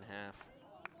second half.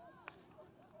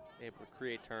 Able to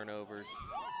create turnovers,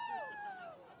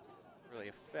 really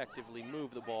effectively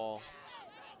move the ball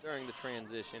during the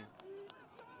transition.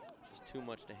 Just too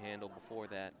much to handle before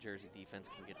that Jersey defense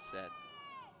can get set.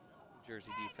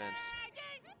 Jersey defense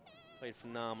played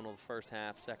phenomenal the first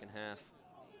half, second half.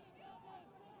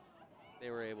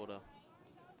 They were able to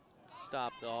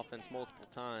stop the offense multiple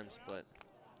times, but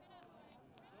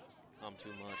just become too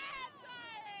much.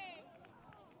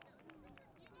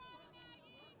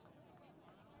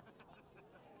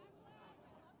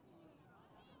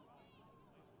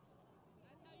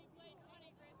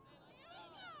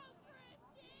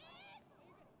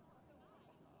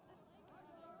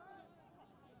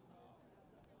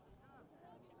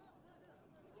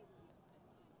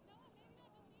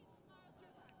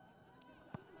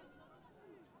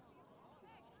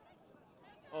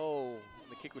 Oh,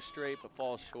 the kick was straight but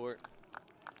falls short.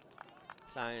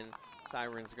 Sirens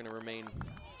are going to remain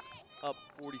up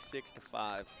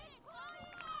 46-5. And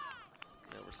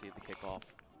they'll receive the kickoff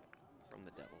from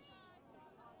the Devils.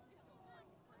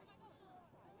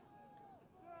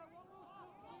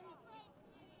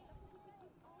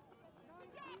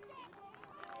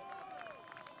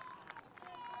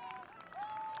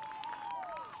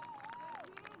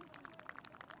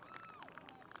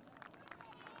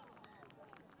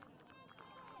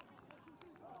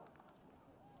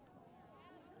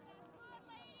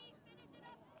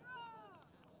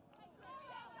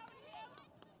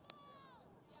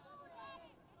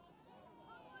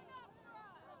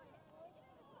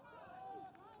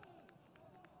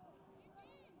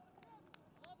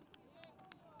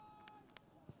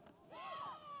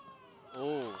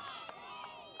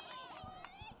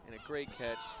 great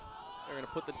catch. They're going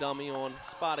to put the dummy on,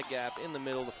 spot a gap in the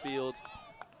middle of the field.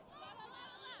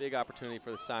 Big opportunity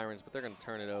for the Sirens, but they're going to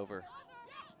turn it over.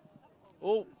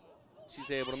 Oh,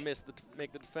 she's able to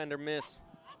make the defender miss.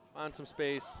 Find some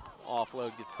space.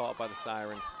 Offload gets caught by the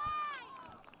Sirens.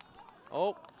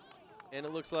 Oh, and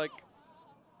it looks like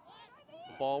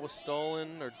the ball was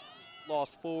stolen or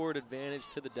lost forward, advantage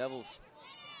to the Devils.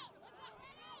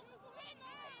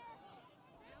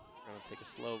 We're going to take a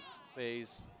slow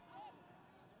phase.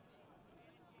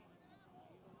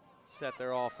 Set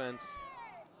their offense.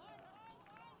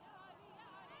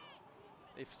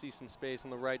 They see some space on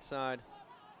the right side.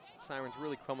 Sirens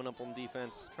really coming up on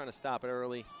defense, trying to stop it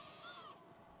early.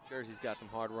 Jersey's got some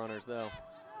hard runners though.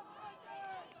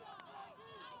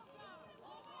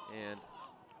 And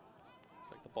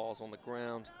looks like the ball's on the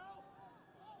ground.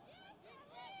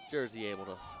 Jersey able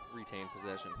to retain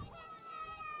possession.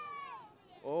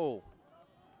 Oh,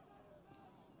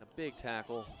 a big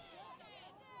tackle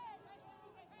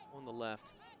on the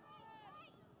left.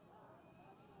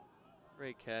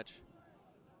 Great catch.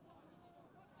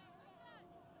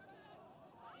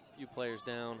 Few players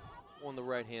down on the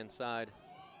right-hand side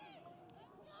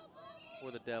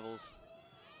for the Devils.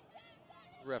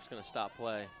 The ref's going to stop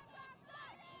play.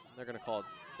 They're going to call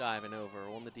diving over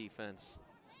on the defense.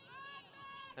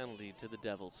 Penalty to the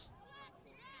Devils.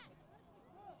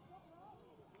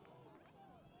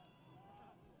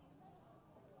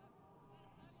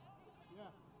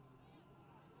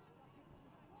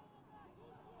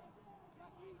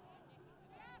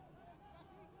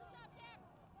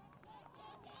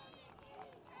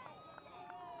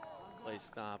 Play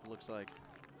stop. Looks like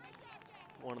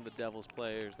one of the Devils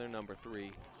players, their number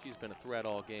 3, she's been a threat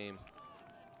all game.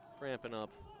 Cramping up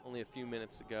only a few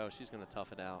minutes to go. She's going to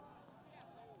tough it out.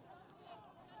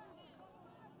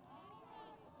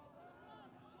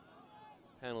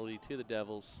 Penalty to the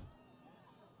Devils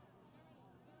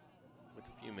with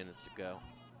a few minutes to go.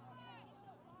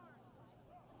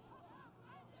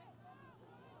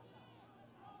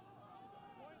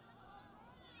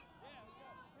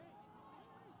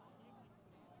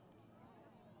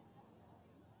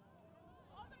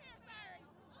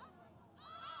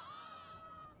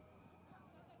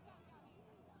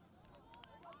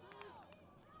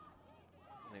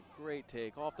 Great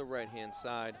take off the right-hand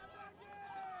side.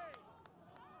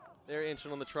 They're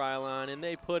inching on the try line, and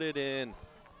they put it in.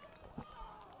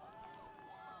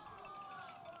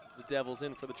 The Devils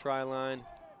in for the try line.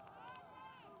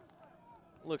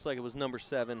 Looks like it was number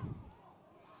 7,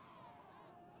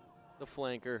 the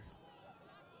flanker.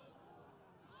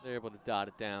 They're able to dot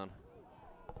it down.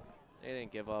 They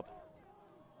didn't give up.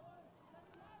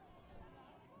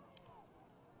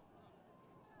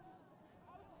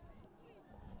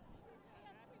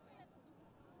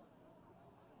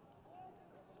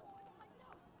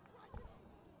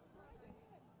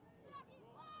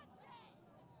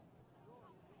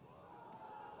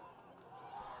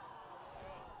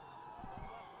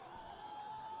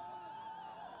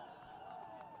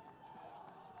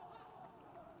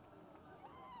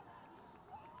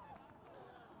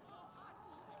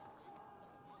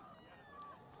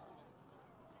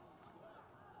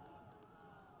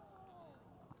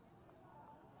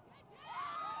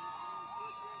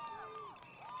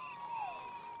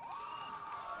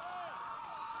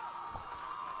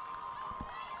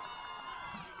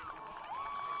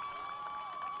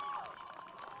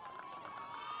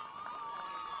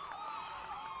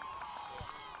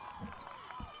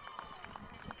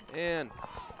 And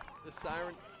the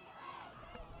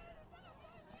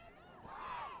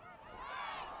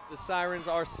Sirens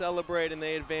are celebrating.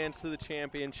 They advance to the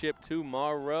championship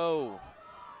tomorrow.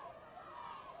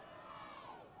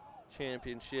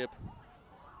 Championship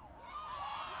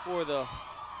for the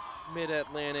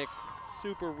Mid-Atlantic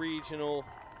Super Regional.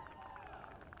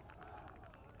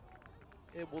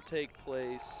 It will take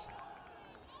place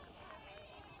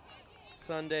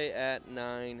Sunday at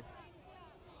 9.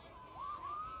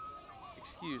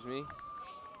 Excuse me.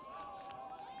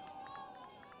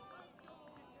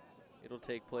 It'll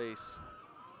take place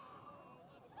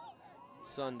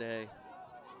Sunday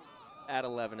at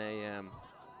 11 a.m.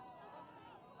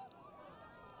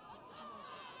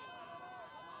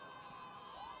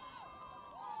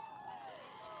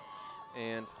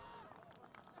 And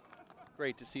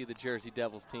great to see the Jersey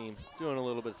Devils team doing a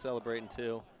little bit of celebrating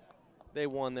too. They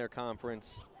won their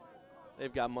conference.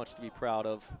 They've got much to be proud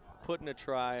of. Putting a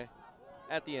try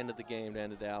at the end of the game to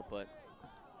end it out, but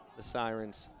the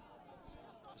Sirens,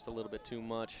 just a little bit too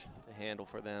much to handle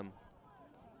for them.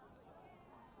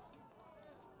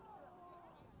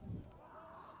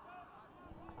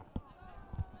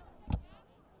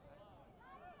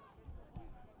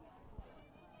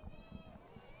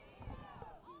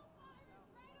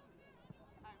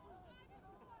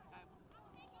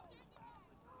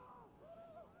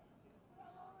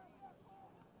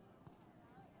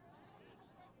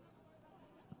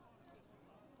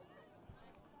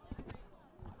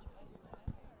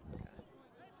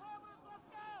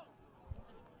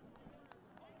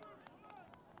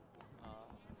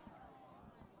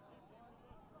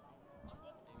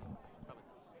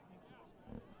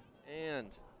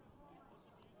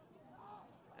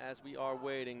 as we are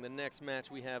waiting, the next match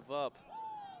we have up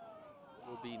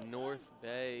will be North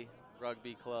Bay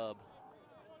Rugby Club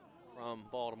from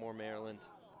Baltimore, Maryland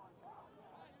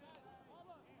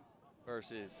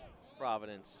versus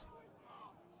Providence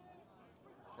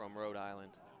from Rhode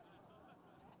Island.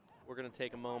 We're going to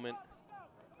take a moment.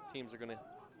 Teams are going to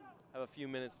have a few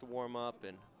minutes to warm up,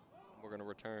 and we're going to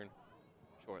return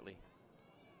shortly.